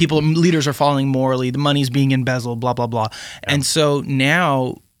 leaders are falling morally, the money's being embezzled, blah, blah, blah. Yeah. And so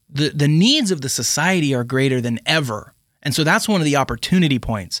now the needs of the society are greater than ever. And so that's one of the opportunity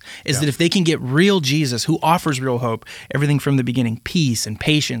points is that if they can get real Jesus who offers real hope, everything from the beginning, peace and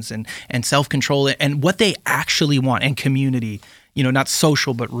patience and self-control and what they actually want and community, not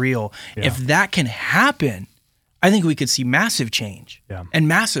social but real. Yeah. If that can happen, I think we could see massive change and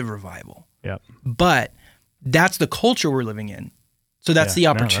massive revival. Yeah. But that's the culture we're living in. So that's the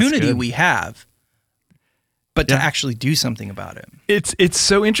opportunity we have. But to actually do something about it. It's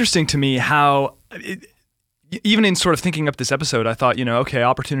so interesting to me how even in sort of thinking up this episode, I thought, okay,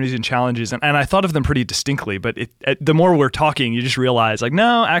 opportunities and challenges, and I thought of them pretty distinctly, but the more we're talking, you just realize, like,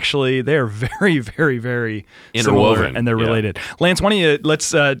 no, actually, they're very, very, very interwoven, similar, and they're related. Lance, why don't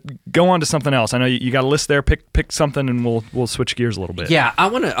let's go on to something else. I know you got a list there. Pick something, and we'll switch gears a little bit. Yeah, I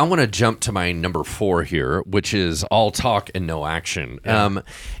want to jump to my number 4 here, which is all talk and no action. Yeah.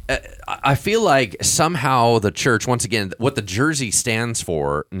 I feel like somehow the church, once again, what the jersey stands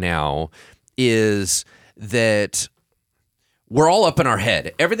for now is that we're all up in our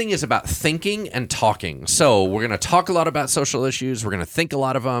head. Everything is about thinking and talking. So we're going to talk a lot about social issues. We're going to think a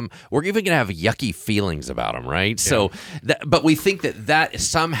lot of them. We're even going to have yucky feelings about them, right? Yeah. So, but we think that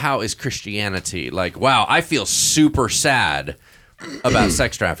somehow is Christianity. Like, wow, I feel super sad about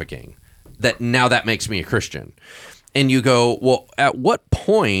sex trafficking. That makes me a Christian. And you go, well, at what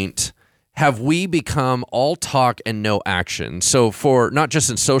point have we become all talk and no action? So for not just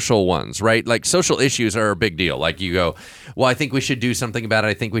in social ones, right? Like social issues are a big deal. Like you go, well, I think we should do something about it.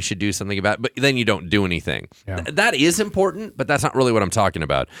 I think we should do something about it. But then you don't do anything. Yeah. That is important, but that's not really what I'm talking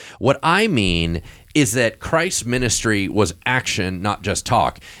about. What I mean is that Christ's ministry was action, not just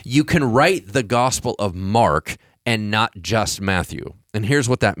talk. You can write the Gospel of Mark and not just Matthew. And here's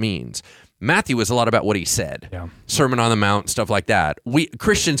what that means. Matthew was a lot about what he said, Sermon on the Mount, stuff like that. We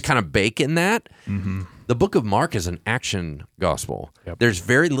Christians kind of bake in that. Mm-hmm. The book of Mark is an action gospel. Yep. There's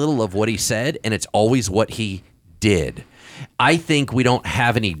very little of what he said, and it's always what he did. I think we don't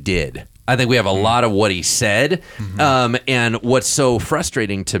have any did. I think we have a lot of what he said. Mm-hmm. And what's so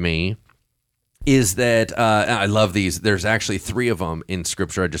frustrating to me is that I love these. There's actually 3 of them in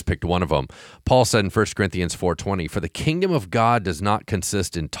Scripture. I just picked one of them. Paul said in 1 Corinthians 4:20, "For the kingdom of God does not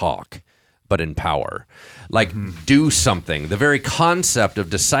consist in talk, but in power." Like, do something. The very concept of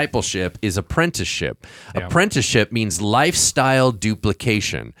discipleship is apprenticeship. Yeah. Apprenticeship means lifestyle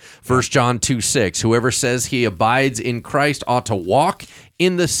duplication. 1 John 2:6, "Whoever says he abides in Christ ought to walk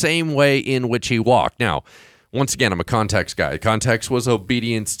in the same way in which he walked." Now, once again, I'm a context guy. Context was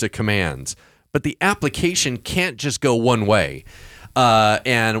obedience to commands. But the application can't just go one way.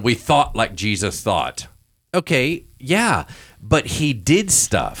 And we thought like Jesus thought. Okay, yeah, but he did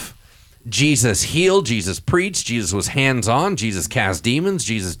stuff. Jesus healed, Jesus preached, Jesus was hands-on, Jesus cast demons,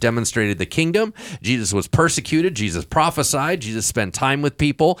 Jesus demonstrated the kingdom, Jesus was persecuted, Jesus prophesied, Jesus spent time with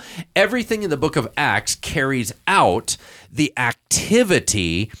people. Everything in the book of Acts carries out the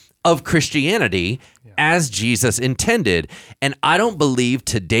activity of Christianity as Jesus intended. And I don't believe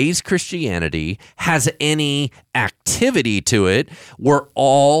today's Christianity has any activity to it. We're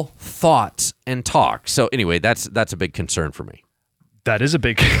all thoughts and talk. So anyway, that's a big concern for me. That is a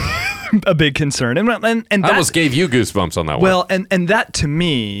big a big concern. And I almost gave you goosebumps on that one. Well, and that to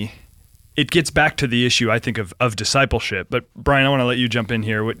me, it gets back to the issue, I think, of discipleship. But Brian, I want to let you jump in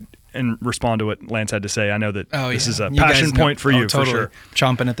here and respond to what Lance had to say. I know that this is a passion point for you, totally. For sure.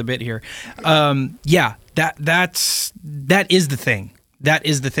 Chomping at the bit here. That is the thing. That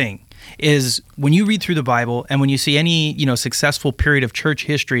is the thing. Is when you read through the Bible and when you see any, successful period of church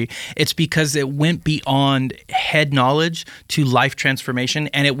history, it's because it went beyond head knowledge to life transformation,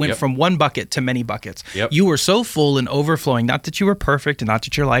 and it went from one bucket to many buckets. Yep. You were so full and overflowing, not that you were perfect and not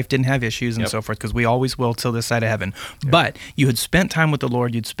that your life didn't have issues and so forth, because we always will till this side of heaven. But you had spent time with the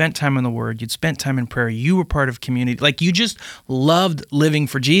Lord, you'd spent time in the Word, you'd spent time in prayer, you were part of community. Like, you just loved living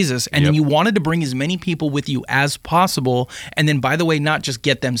for Jesus, and then you wanted to bring as many people with you as possible, and then, by the way, not just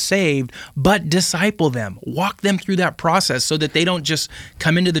get them saved, but disciple them, walk them through that process so that they don't just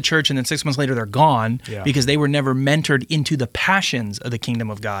come into the church and then 6 months later they're gone because they were never mentored into the passions of the kingdom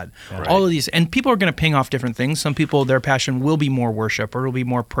of God. Right. All of these, and people are going to ping off different things. Some people, their passion will be more worship, or it'll be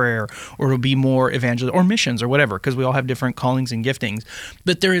more prayer, or it'll be more evangelism or missions or whatever, because we all have different callings and giftings.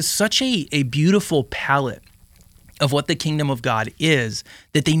 But there is such a beautiful palette of what the kingdom of God is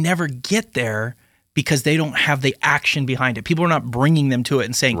that they never get there because they don't have the action behind it. People are not bringing them to it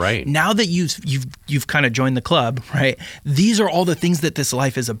and saying, now that you've kind of joined the club, right? These are all the things that this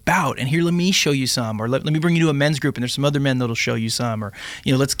life is about. And here, let me show you some, or let me bring you to a men's group, and there's some other men that'll show you some, or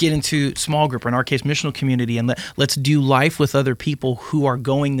let's get into small group, or in our case, missional community, and let's do life with other people who are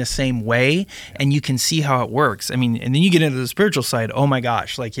going the same way, and you can see how it works. I mean, and then you get into the spiritual side. Oh my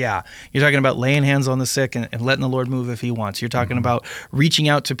gosh, you're talking about laying hands on the sick and letting the Lord move if He wants. You're talking about reaching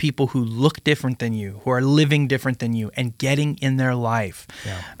out to people who look different than you, who are living different than you, and getting in their life.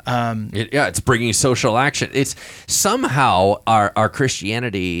 It's bringing social action. It's somehow our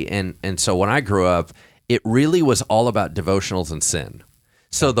Christianity, and so when I grew up, it really was all about devotionals and sin.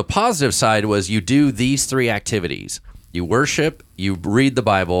 So the positive side was you do these 3 activities. You worship, you read the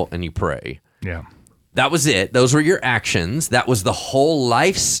Bible, and you pray. Yeah. That was it. Those were your actions. That was the whole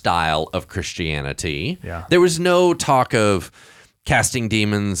lifestyle of Christianity. Yeah. There was no talk of casting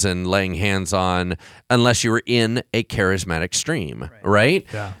demons and laying hands on unless you were in a charismatic stream, right?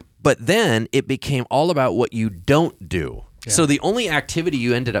 Yeah. But then it became all about what you don't do. Yeah. So the only activity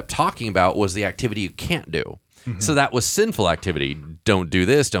you ended up talking about was the activity you can't do. Mm-hmm. So that was sinful activity. Don't do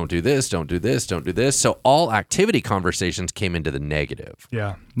this, don't do this, don't do this, don't do this. So all activity conversations came into the negative.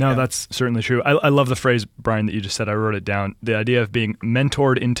 Yeah. No, that's certainly true. I love the phrase, Brian, that you just said. I wrote it down. The idea of being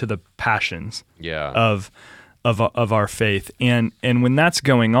mentored into the passions of our faith. And when that's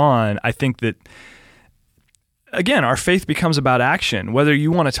going on, I think that, again, our faith becomes about action. Whether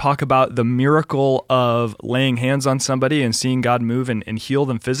you want to talk about the miracle of laying hands on somebody and seeing God move and heal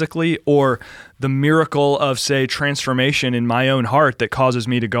them physically, or the miracle of, say, transformation in my own heart that causes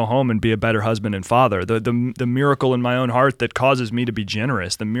me to go home and be a better husband and father, the miracle in my own heart that causes me to be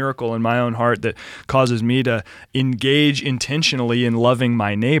generous, the miracle in my own heart that causes me to engage intentionally in loving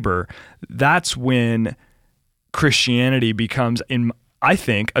my neighbor, that's when Christianity becomes, I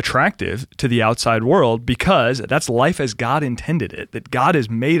think, attractive to the outside world, because that's life as God intended it, that God has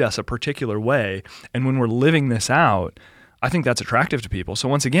made us a particular way. And when we're living this out, I think that's attractive to people. So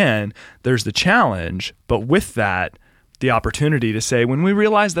once again, there's the challenge, but with that, the opportunity to say, when we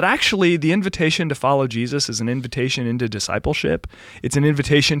realize that actually the invitation to follow Jesus is an invitation into discipleship, it's an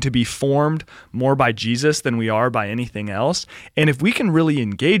invitation to be formed more by Jesus than we are by anything else. And if we can really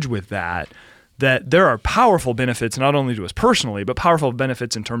engage with that there are powerful benefits, not only to us personally, but powerful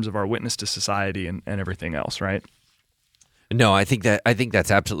benefits in terms of our witness to society and everything else, right? No, I think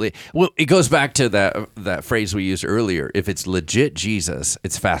that's absolutely, well, it goes back to that phrase we used earlier. If it's legit Jesus,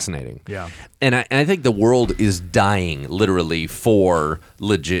 it's fascinating. Yeah. And I think the world is dying literally for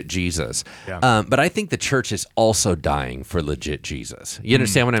legit Jesus. Yeah. But I think the church is also dying for legit Jesus. You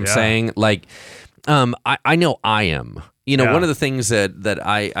understand what I'm saying? Like, I know I am. One of the things that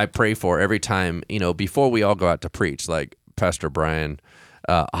I pray for every time, before we all go out to preach, like Pastor Brian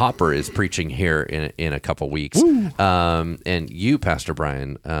Hopper is preaching here in a couple weeks, and you, Pastor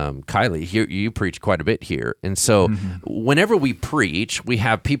Brian, Kylie, you preach quite a bit here, and so whenever we preach, we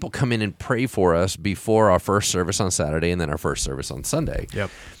have people come in and pray for us before our first service on Saturday and then our first service on Sunday. Yep.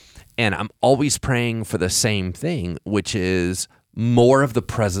 And I'm always praying for the same thing, which is more of the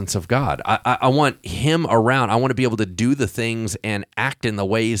presence of God. I want him around. I want to be able to do the things and act in the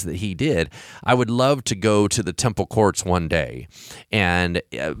ways that he did. I would love to go to the temple courts one day, and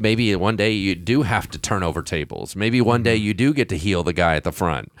maybe one day you do have to turn over tables. Maybe one day you do get to heal the guy at the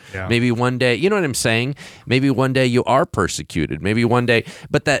front. Yeah. Maybe one day, you know what I'm saying? Maybe one day you are persecuted. Maybe one day,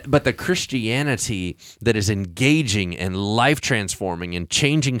 but the Christianity that is engaging and life transforming and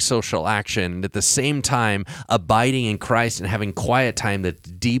changing social action, and at the same time abiding in Christ and having quiet time that's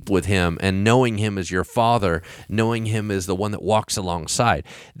deep with him and knowing him as your father, knowing him as the one that walks alongside.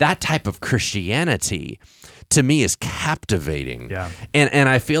 That type of Christianity to me is captivating. Yeah. And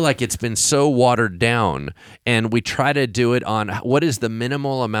I feel like it's been so watered down, and we try to do it on what is the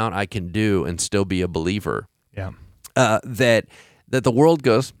minimal amount I can do and still be a believer. Yeah. That the world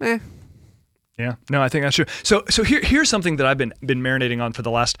goes, eh. Yeah, no, I think that's true. So here's something that I've been marinating on for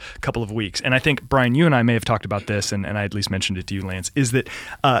the last couple of weeks, and I think, Brian, you and I may have talked about this, and I at least mentioned it to you, Lance, is that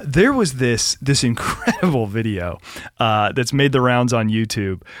there was this incredible video that's made the rounds on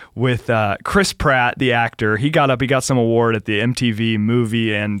YouTube with Chris Pratt, the actor. He got some award at the MTV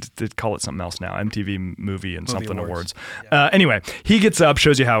Movie, and they call it something else now, MTV Movie and something Awards. Yeah. Anyway, he gets up,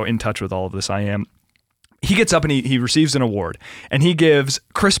 shows you how in touch with all of this I am. He gets up and he receives an award, and he gives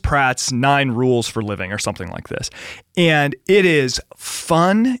Chris Pratt's 9 rules for living or something like this. And it is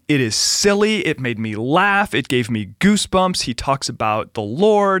fun. It is silly. It made me laugh. It gave me goosebumps. He talks about the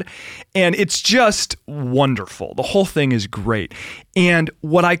Lord, and it's just wonderful. The whole thing is great. And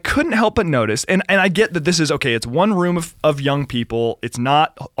what I couldn't help but notice, and I get that this is, okay, it's one room of young people. It's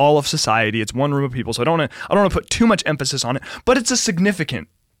not all of society. It's one room of people. So I don't want to put too much emphasis on it, but it's a significant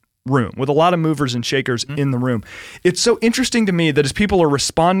room with a lot of movers and shakers in the room. It's so interesting to me that as people are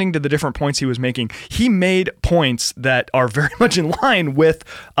responding to the different points he was making, he made points that are very much in line with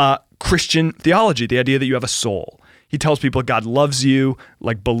Christian theology, the idea that you have a soul. He tells people God loves you,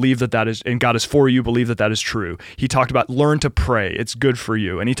 like believe that is, and God is for you, believe that is true. He talked about learn to pray, it's good for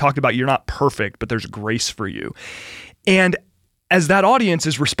you. And he talked about you're not perfect, but there's grace for you. And as that audience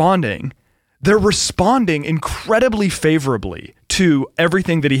is responding, they're responding incredibly favorably to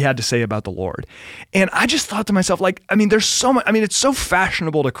everything that he had to say about the Lord. And I just thought to myself, there's so much, it's so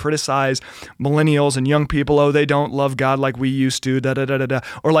fashionable to criticize millennials and young people. Oh, they don't love God like we used to, da, da, da, da, da.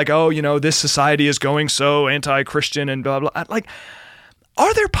 Or like, oh, this society is going so anti-Christian and blah, blah.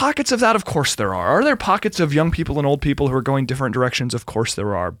 Are there pockets of that? Of course there are. Are there pockets of young people and old people who are going different directions? Of course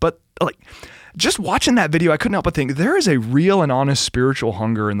there are. But just watching that video, I couldn't help but think there is a real and honest spiritual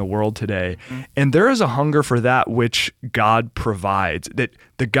hunger in the world today. And there is a hunger for that which God provides, that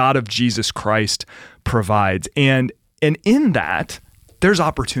the God of Jesus Christ provides. And in that, there's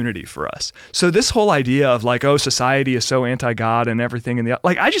opportunity for us. So this whole idea of society is so anti-God and everything,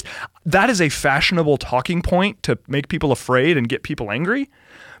 that is a fashionable talking point to make people afraid and get people angry.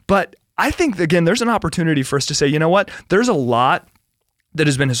 But I think, again, there's an opportunity for us to say, you know what? There's a lot that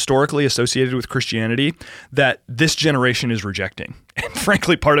has been historically associated with Christianity that this generation is rejecting. And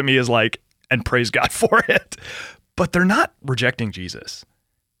frankly, part of me is like, and praise God for it, but they're not rejecting Jesus.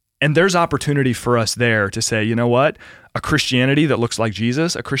 And there's opportunity for us there to say, you know what? A Christianity that looks like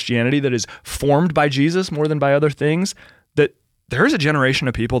Jesus, a Christianity that is formed by Jesus more than by other things, that there is a generation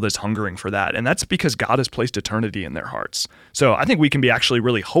of people that's hungering for that. And that's because God has placed eternity in their hearts. So I think we can be actually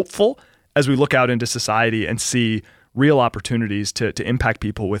really hopeful as we look out into society and see real opportunities to impact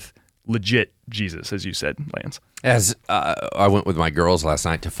people with legit Jesus, as you said, Lance. As I went with my girls last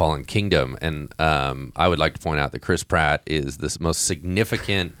night to Fallen Kingdom, and I would like to point out that Chris Pratt is the most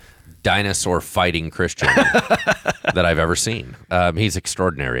significant dinosaur fighting Christian that I've ever seen. He's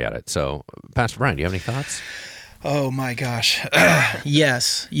extraordinary at it. So, Pastor Brian, do you have any thoughts? Oh my gosh.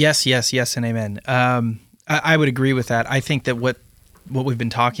 Yes, and amen. I would agree with that. I think that what we've been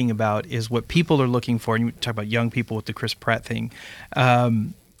talking about is what people are looking for, and you talk about young people with the Chris Pratt thing,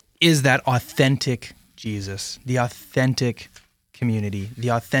 is that authentic Jesus, the authentic community, the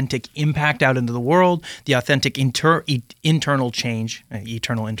authentic impact out into the world, the authentic internal change,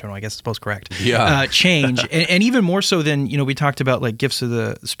 internal, I guess it's both correct, change, and even more so than, we talked about like gifts of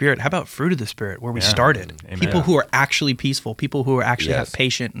the Spirit. How about fruit of the Spirit, where we started? Amen. People who are actually peaceful, people who are actually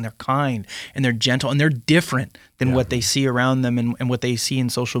patient, and they're kind, and they're gentle, and they're different than what they see around them and what they see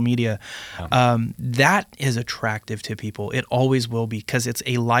in social media. That is attractive to people. It always will be, because it's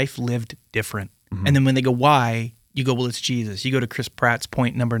a life lived different. Mm-hmm. And then when they go, why? You go, well, it's Jesus. You go to Chris Pratt's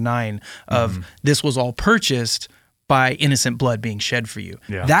point number 9 of this was all purchased by innocent blood being shed for you.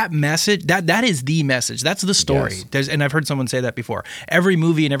 Yeah. That message, that is the message. That's the story. Yes. And I've heard someone say that before. Every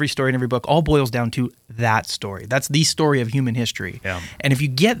movie and every story and every book all boils down to that story. That's the story of human history. Yeah. And if you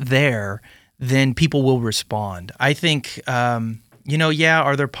get there, then people will respond. I think,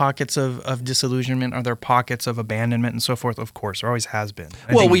 are there pockets of disillusionment? Are there pockets of abandonment and so forth? Of course, there always has been.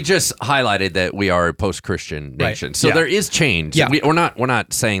 We just highlighted that we are a post-Christian nation, so there is change. Yeah. We're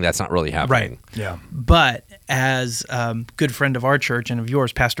not saying that's not really happening. Right. Yeah. But as good friend of our church and of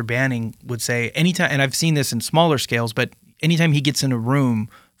yours, Pastor Banning would say, anytime, and I've seen this in smaller scales, but anytime he gets in a room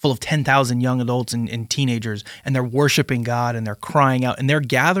full of 10,000 young adults and teenagers, and they're worshiping God and they're crying out and they're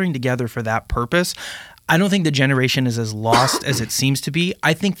gathering together for that purpose, I don't think the generation is as lost as it seems to be.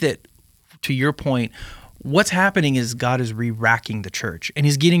 I think that, to your point, what's happening is God is re-racking the church, and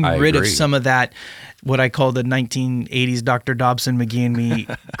he's getting rid of some of that, what I call the 1980s Dr. Dobson, McGee and Me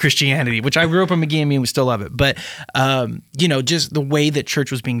Christianity, which I grew up in McGee and Me and we still love it. But, just the way that church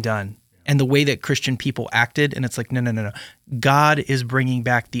was being done and the way that Christian people acted. And it's like, no. God is bringing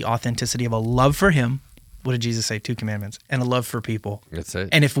back the authenticity of a love for him. What did Jesus say? 2 commandments. And a love for people. That's it.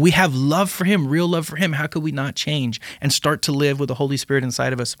 And if we have love for him, real love for him, how could we not change and start to live with the Holy Spirit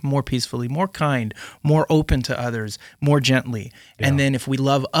inside of us more peacefully, more kind, more open to others, more gently? Yeah. And then if we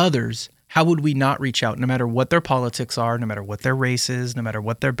love others, how would we not reach out, no matter what their politics are, no matter what their race is, no matter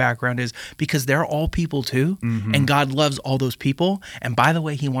what their background is, because they're all people too. Mm-hmm. And God loves all those people. And by the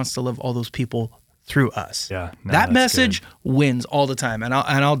way, he wants to love all those people through us. Yeah, that message wins all the time, and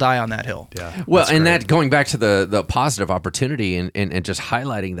I'll die on that hill. Yeah, well, and that going back to the positive opportunity and just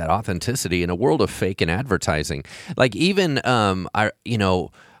highlighting that authenticity in a world of fake and advertising, like even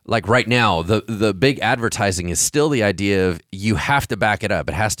like right now, the big advertising is still the idea of you have to back it up.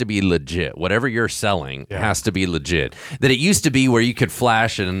 It has to be legit. Whatever you're selling has to be legit. That it used to be where you could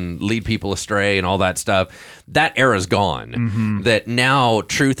flash and lead people astray and all that stuff. That era's gone. Mm-hmm. That now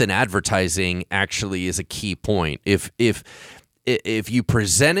truth in advertising actually is a key point. If you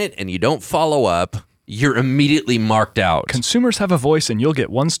present it and you don't follow up, you're immediately marked out. Consumers have a voice, and you'll get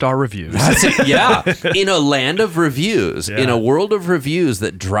 1-star reviews. That's it. Yeah. In a land of reviews, in a world of reviews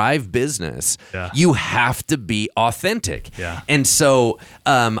that drive business, you have to be authentic. Yeah. And so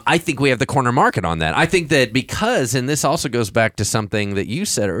I think we have the corner market on that. I think that because, and this also goes back to something that you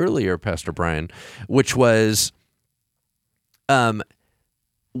said earlier, Pastor Brian, which was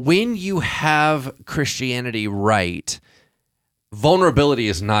when you have Christianity right, vulnerability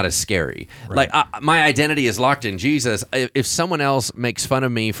is not as scary. Right. Like my identity is locked in Jesus. If someone else makes fun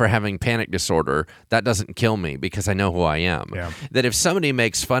of me for having panic disorder, that doesn't kill me because I know who I am. Yeah. That if somebody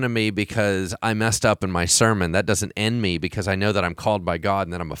makes fun of me because I messed up in my sermon, that doesn't end me because I know that I'm called by God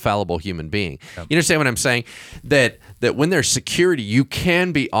and that I'm a fallible human being. Yep. You understand what I'm saying? That when there's security, you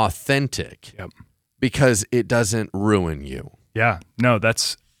can be authentic because it doesn't ruin you. Yeah. No,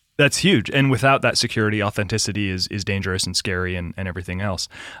 that's huge. And without that security, authenticity is dangerous and scary and everything else.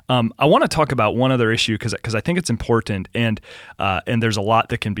 I want to talk about one other issue because I think it's important, and there's a lot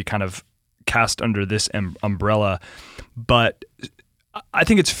that can be kind of cast under this umbrella. But I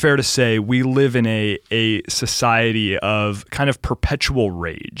think it's fair to say we live in a society of kind of perpetual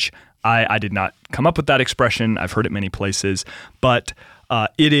rage. I did not come up with that expression. I've heard it many places, but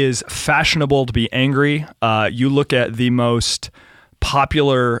it is fashionable to be angry. You look at the most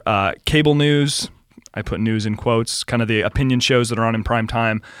popular cable news, I put news in quotes, kind of the opinion shows that are on in prime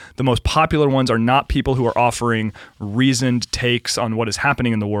time. The most popular ones are not people who are offering reasoned takes on what is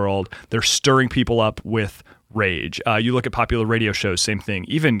happening in the world. They're stirring people up with rage. You look at popular radio shows, same thing.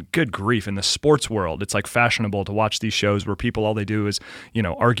 Even, good grief, in the sports world, it's like fashionable to watch these shows where people, all they do is,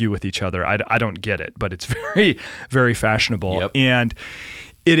 argue with each other. I don't get it, but it's very, very fashionable. Yep. And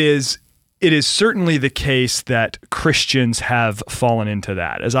it is certainly the case that Christians have fallen into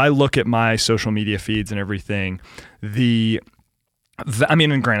that. As I look at my social media feeds and everything, and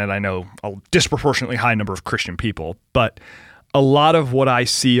granted, I know a disproportionately high number of Christian people, but a lot of what I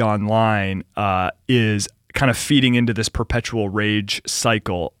see online is kind of feeding into this perpetual rage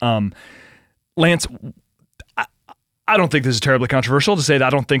cycle. Lance, I don't think this is terribly controversial to say that I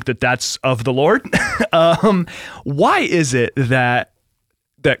don't think that that's of the Lord. Why is it that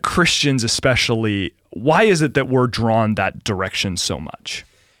Christians especially, why is it that we're drawn that direction so much?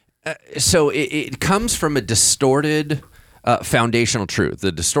 So it comes from a distorted foundational truth.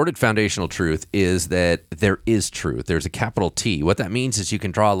 The distorted foundational truth is that there is truth. There's a capital T. What that means is you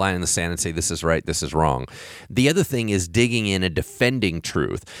can draw a line in the sand and say, this is right, this is wrong. The other thing is digging in and defending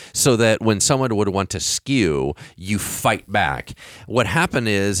truth so that when someone would want to skew, you fight back. What happened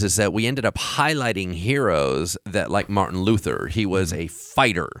is that we ended up highlighting heroes that, like Martin Luther, he was a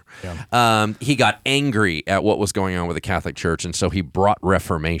fighter. Yeah. He got angry at what was going on with the Catholic Church, and so he brought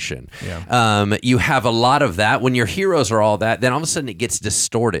Reformation. Yeah. You have a lot of that. When your heroes are all that, then all of a sudden it gets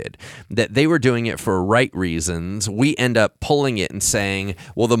distorted, that they were doing it for right reasons. We end up pulling it and saying,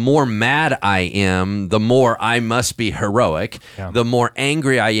 well, the more mad I am, the more I must be heroic. Yeah. The more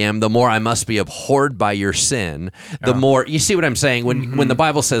angry I am, the more I must be abhorred by your sin. The more, you see what I'm saying? When the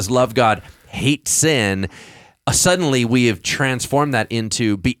Bible says love God, hate sin, suddenly we have transformed that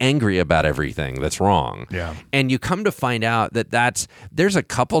into be angry about everything that's wrong. Yeah. And you come to find out that there's a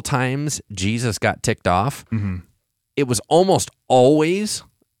couple times Jesus got ticked off. Mm-hmm. It was almost always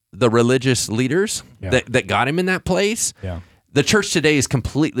the religious leaders that got him in that place. Yeah. The church today is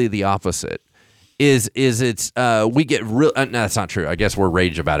completely the opposite. We get real. No, that's not true. I guess we're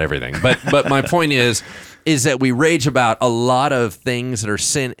rage about everything. But my point is that we rage about a lot of things that are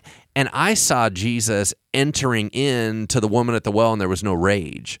sin. And I saw Jesus entering into the woman at the well, and there was no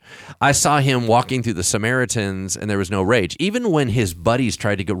rage. I saw him walking through the Samaritans, and there was no rage. Even when his buddies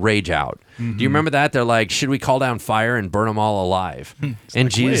tried to rage out. Mm-hmm. Do you remember that? They're like, should we call down fire and burn them all alive?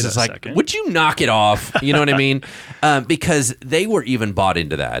 And Jesus is like, would you knock it off? You know what I mean? Because they were even bought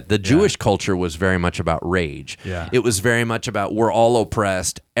into that. The Jewish culture was very much about rage. Yeah. It was very much about we're all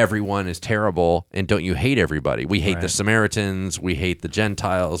oppressed, everyone is terrible, and don't you hate everybody? We hate the Samaritans, we hate the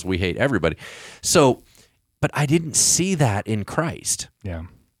Gentiles, we hate everybody. So, but I didn't see that in Christ. Yeah.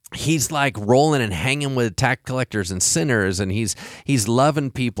 He's like rolling and hanging with tax collectors and sinners, and he's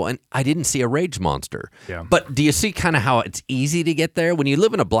loving people, and I didn't see a rage monster. Yeah. But do you see kind of how it's easy to get there? When you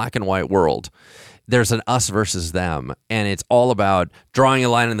live in a black and white world, there's an us versus them, and it's all about drawing a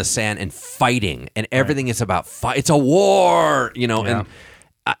line in the sand and fighting, and everything is about fight. It's a war, and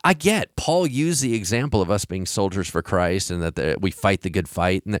I get Paul used the example of us being soldiers for Christ and that we fight the good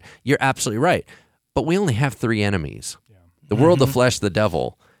fight, and you're absolutely right. But we only have three enemies. Yeah. The world, the flesh, the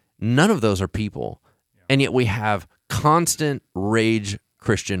devil. None of those are people. Yeah. And yet we have constant rage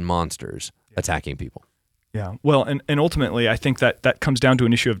Christian monsters attacking people. Yeah. Well, and ultimately, I think that comes down to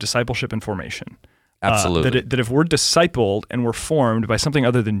an issue of discipleship and formation. Absolutely. That if we're discipled and we're formed by something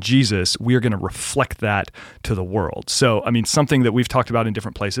other than Jesus, we are going to reflect that to the world. So, something that we've talked about in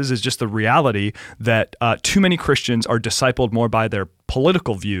different places is just the reality that too many Christians are discipled more by their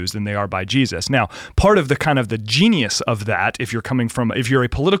political views than they are by Jesus. Now, part of the kind of the genius of that, if you're a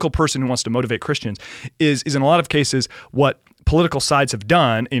political person who wants to motivate Christians, is in a lot of cases what political sides have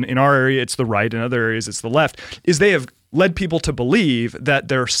done. In our area, it's the right. In other areas, it's the left. Is they have led people to believe that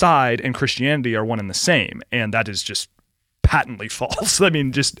their side and Christianity are one and the same, and that is just patently false.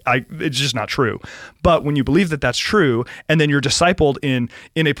 It's just not true. But when you believe that that's true, and then you're discipled in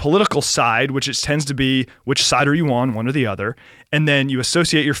a political side, which it tends to be, which side are you on, one or the other, and then you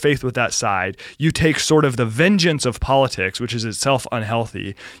associate your faith with that side, you take sort of the vengeance of politics, which is itself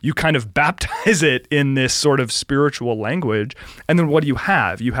unhealthy, you kind of baptize it in this sort of spiritual language, and then what do you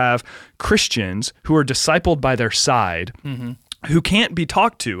have? You have Christians who are discipled by their side, who can't be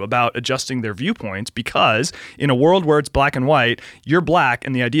talked to about adjusting their viewpoints because in a world where it's black and white, you're black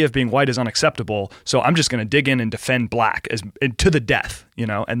and the idea of being white is unacceptable. So I'm just going to dig in and defend black to the death,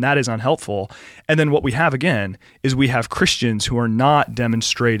 and that is unhelpful. And then what we have again is we have Christians who are not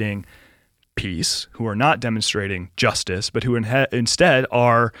demonstrating peace, who are not demonstrating justice, but who instead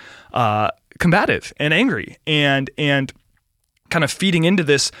are combative and angry and kind of feeding into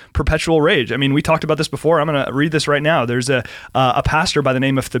this perpetual rage. I mean, we talked about this before. I'm going to read this right now. There's a pastor by the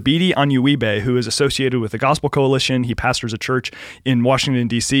name of Thabiti Anyuibe who is associated with the Gospel Coalition. He pastors a church in Washington,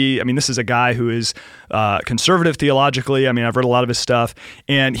 D.C. I mean, this is a guy who is conservative theologically. I mean, I've read a lot of his stuff.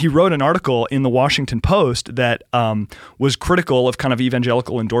 And he wrote an article in the Washington Post that was critical of kind of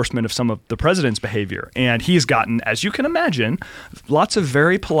evangelical endorsement of some of the president's behavior. And he's gotten, as you can imagine, lots of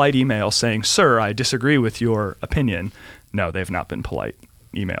very polite emails saying, "Sir, I disagree with your opinion." No, they have not been polite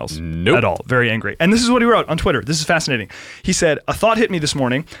emails at all. Very angry. And this is what he wrote on Twitter. This is fascinating. He said, "A thought hit me this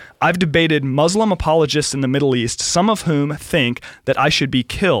morning. I've debated Muslim apologists in the Middle East, some of whom think that I should be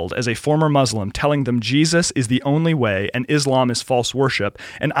killed as a former Muslim, telling them Jesus is the only way and Islam is false worship.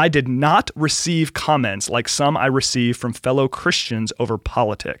 And I did not receive comments like some I receive from fellow Christians over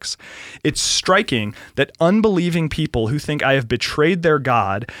politics. It's striking that unbelieving people who think I have betrayed their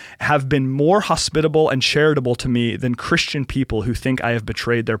God have been more hospitable and charitable to me than Christian people who think I have betrayed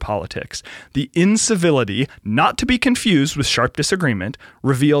their politics. The incivility, not to be confused with sharp disagreement,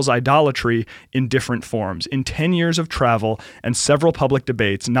 reveals idolatry in different forms. In 10 years of travel and several public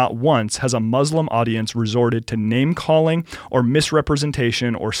debates, not once has a Muslim audience resorted to name-calling or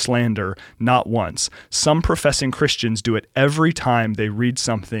misrepresentation or slander. Not once. Some professing Christians do it every time they read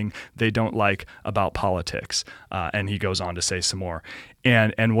something they don't like about politics." And he goes on to say some more.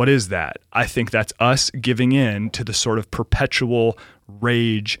 And what is that? I think that's us giving in to the sort of perpetual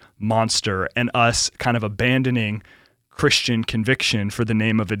rage monster and us kind of abandoning Christian conviction for the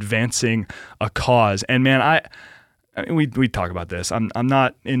name of advancing a cause. And man, I mean, we talk about this. I'm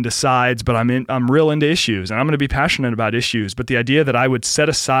not into sides, but I'm real into issues, and I'm going to be passionate about issues. But the idea that I would set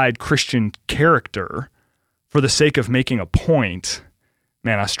aside Christian character for the sake of making a point,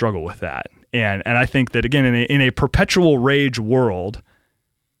 man, I struggle with that. And I think that again, in a perpetual rage world,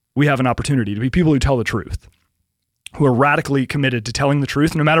 we have an opportunity to be people who tell the truth, who are radically committed to telling the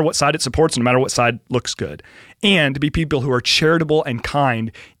truth, no matter what side it supports, no matter what side looks good, and to be people who are charitable and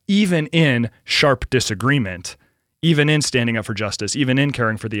kind, even in sharp disagreement, even in standing up for justice, even in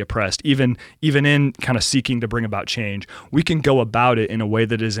caring for the oppressed, even in kind of seeking to bring about change. We can go about it in a way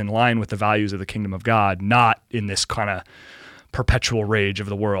that is in line with the values of the kingdom of God, not in this kind of perpetual rage of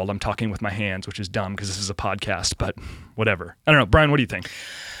the world. I'm talking with my hands, which is dumb because this is a podcast, but whatever. I don't know. Brian, what do you think?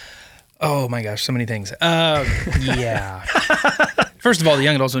 Oh my gosh, so many things. Yeah. First of all, the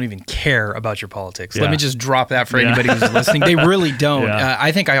young adults don't even care about your politics. Yeah. Let me just drop that for anybody who's listening. They really don't. Yeah.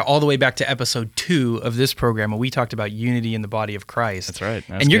 I think all the way back to episode 2 of this program, when we talked about unity in the body of Christ. That's right.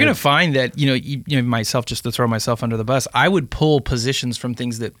 And you're going to find that, myself, just to throw myself under the bus, I would pull positions from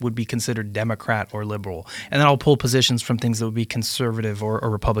things that would be considered Democrat or liberal. And then I'll pull positions from things that would be conservative or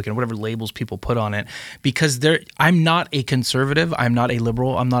Republican, whatever labels people put on it. Because I'm not a conservative. I'm not a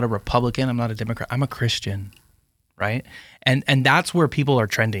liberal. I'm not a Republican. I'm not a Democrat. I'm a Christian. Right? And that's where people are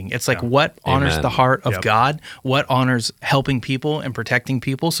trending. It's like what honors the heart of God, what honors helping people and protecting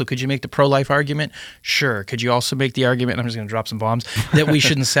people. So could you make the pro-life argument? Sure. Could you also make the argument, and I'm just going to drop some bombs, that we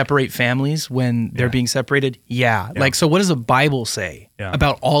shouldn't separate families when they're being separated? Yeah. Like, so what does the Bible say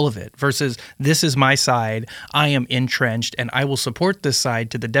about all of it versus this is my side, I am entrenched, and I will support this side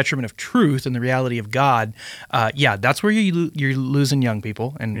to the detriment of truth and the reality of God? That's where you're losing young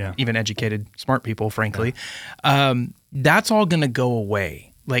people and even educated, smart people, frankly. That's all going to go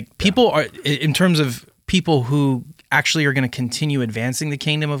away. Like people are, in terms of people who actually are going to continue advancing the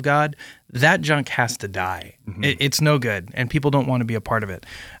kingdom of God, that junk has to die. Mm-hmm. It's no good, and people don't want to be a part of it.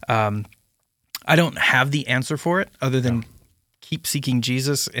 I don't have the answer for it other than keep seeking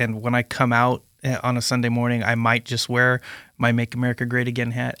Jesus. And when I come out on a Sunday morning, I might just wear my Make America Great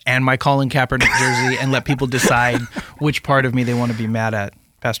Again hat and my Colin Kaepernick jersey and let people decide which part of me they want to be mad at.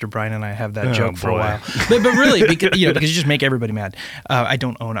 Pastor Brian and I have that joke for a while. But really, because you just make everybody mad. I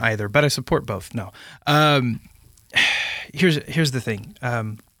don't own either, but I support both. No. Here's the thing.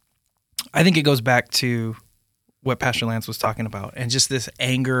 I think it goes back to what Pastor Lance was talking about, and just this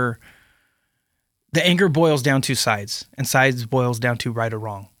anger. The anger boils down to sides, and sides boils down to right or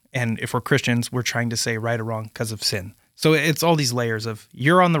wrong. And if we're Christians, we're trying to say right or wrong because of sin. So it's all these layers of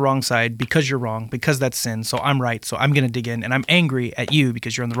you're on the wrong side because you're wrong, because that's sin. So I'm right. So I'm going to dig in, and I'm angry at you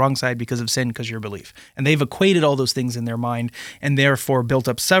because you're on the wrong side because of sin, because of your belief. And they've equated all those things in their mind and therefore built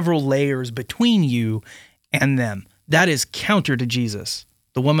up several layers between you and them. That is counter to Jesus,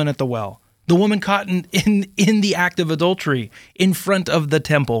 the woman at the well, the woman caught in the act of adultery, in front of the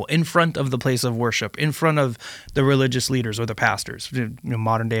temple, in front of the place of worship, in front of the religious leaders or the pastors,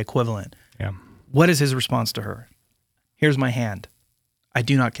 modern day equivalent. Yeah. What is his response to her? Here's my hand. I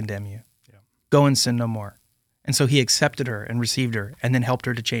do not condemn you. Yeah. Go and sin no more. And so he accepted her and received her and then helped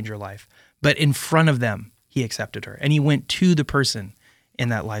her to change her life. But in front of them, he accepted her and he went to the person in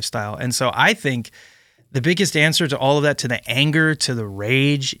that lifestyle. And so I think the biggest answer to all of that, to the anger, to the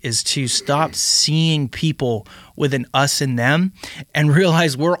rage, is to stop seeing people with an us and them and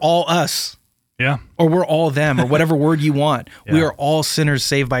realize we're all us. Yeah. Or we're all them, or whatever word you want. Yeah. We are all sinners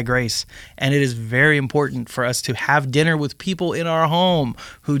saved by grace. And it is very important for us to have dinner with people in our home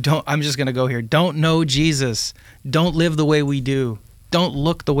who don't know Jesus, don't live the way we do, don't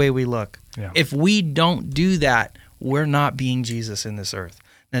look the way we look. Yeah. If we don't do that, we're not being Jesus in this earth.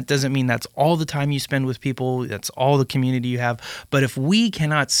 That doesn't mean that's all the time you spend with people, that's all the community you have. But if we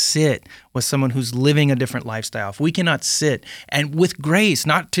cannot sit with someone who's living a different lifestyle, if we cannot sit and with grace,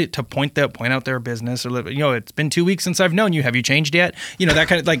 not to point out their business or, it's been 2 weeks since I've known you. Have you changed yet? That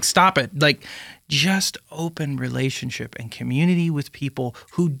kind of stop it. Just open relationship and community with people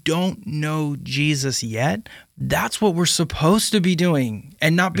who don't know Jesus yet. That's what we're supposed to be doing,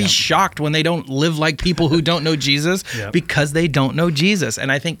 and not be shocked when they don't live like people who don't know Jesus because they don't know Jesus.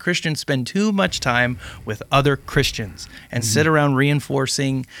 And I think Christians spend too much time with other Christians and sit around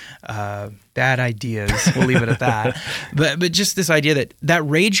reinforcing bad ideas. We'll leave it at that. But just this idea that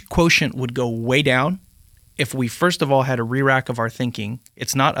rage quotient would go way down if we first of all had a re-rack of our thinking.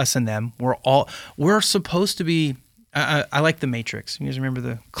 It's not us and them. We're supposed to be. I like The Matrix. You guys remember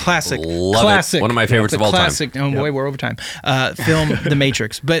the classic? Love it. One of my favorites of all time. Oh boy, we're over time. Film The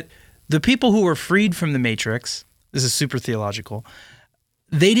Matrix. But the people who were freed from the Matrix, this is super theological,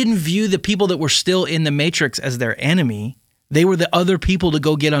 they didn't view the people that were still in the Matrix as their enemy. They were the other people to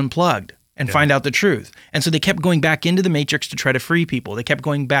go get unplugged and find out the truth. And so they kept going back into the Matrix to try to free people. They kept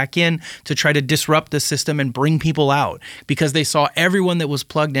going back in to try to disrupt the system and bring people out, because they saw everyone that was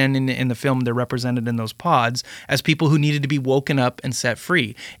plugged in the film, they're represented in those pods, as people who needed to be woken up and set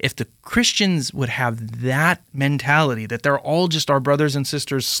free. If the Christians would have that mentality, that they're all just our brothers and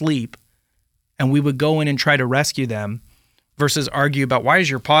sisters sleep, and we would go in and try to rescue them, versus argue about, why is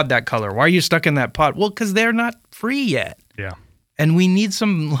your pod that color? Why are you stuck in that pod? Well, because they're not free yet. Yeah. And we need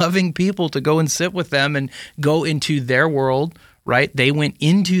some loving people to go and sit with them and go into their world, right? They went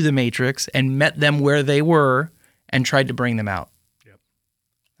into the Matrix and met them where they were and tried to bring them out. Yep.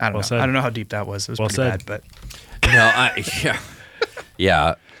 I don't know how deep that was. It was pretty bad, but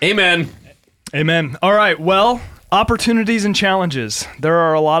yeah. Amen. Amen. All right. Well, opportunities and challenges. There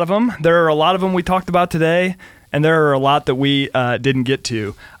are a lot of them. There are a lot of them we talked about today, and there are a lot that we didn't get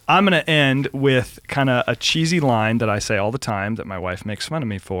to. I'm going to end with kind of a cheesy line that I say all the time that my wife makes fun of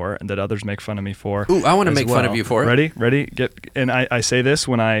me for and that others make fun of me for. Ooh, I want to make fun of you for it. Ready? And I say this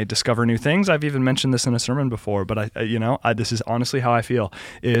when I discover new things. I've even mentioned this in a sermon before, but this is honestly how I feel,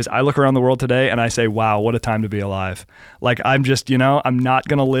 is I look around the world today and I say, wow, what a time to be alive. Like, I'm just, I'm not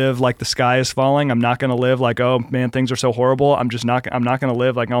going to live like the sky is falling. I'm not going to live like, oh man, things are so horrible. I'm not going to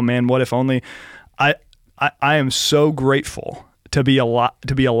live like, oh man, what if only. I am so grateful to be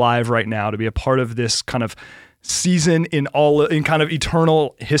alive right now, to be a part of this kind of season in kind of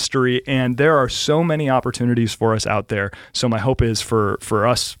eternal history. And there are so many opportunities for us out there. So my hope is for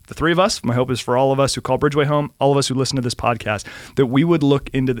us, the three of us, my hope is for all of us who call Bridgeway home, all of us who listen to this podcast, that we would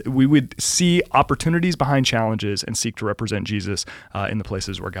we would see opportunities behind challenges and seek to represent Jesus in the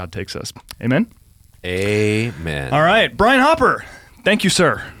places where God takes us. Amen? Amen. All right. Brian Hopper, thank you,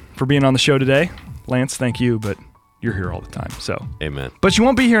 sir, for being on the show today. Lance, thank you, but you're here all the time. So, amen. But you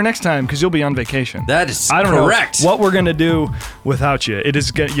won't be here next time because you'll be on vacation. That is correct. I don't know what we're going to do without you.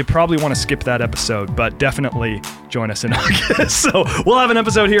 You probably want to skip that episode, but definitely join us in August. So we'll have an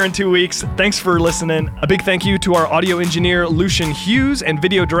episode here in 2 weeks. Thanks for listening. A big thank you to our audio engineer, Lucian Hughes, and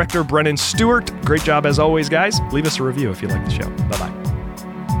video director, Brennan Stewart. Great job as always, guys. Leave us a review if you like the show. Bye-bye.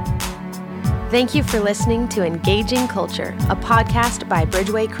 Thank you for listening to Engaging Culture, a podcast by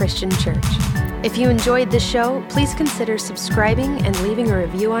Bridgeway Christian Church. If you enjoyed this show, please consider subscribing and leaving a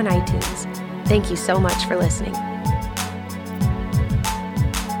review on iTunes. Thank you so much for listening.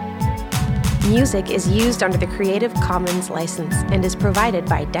 Music is used under the Creative Commons license and is provided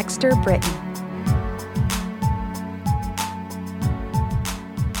by Dexter Britton.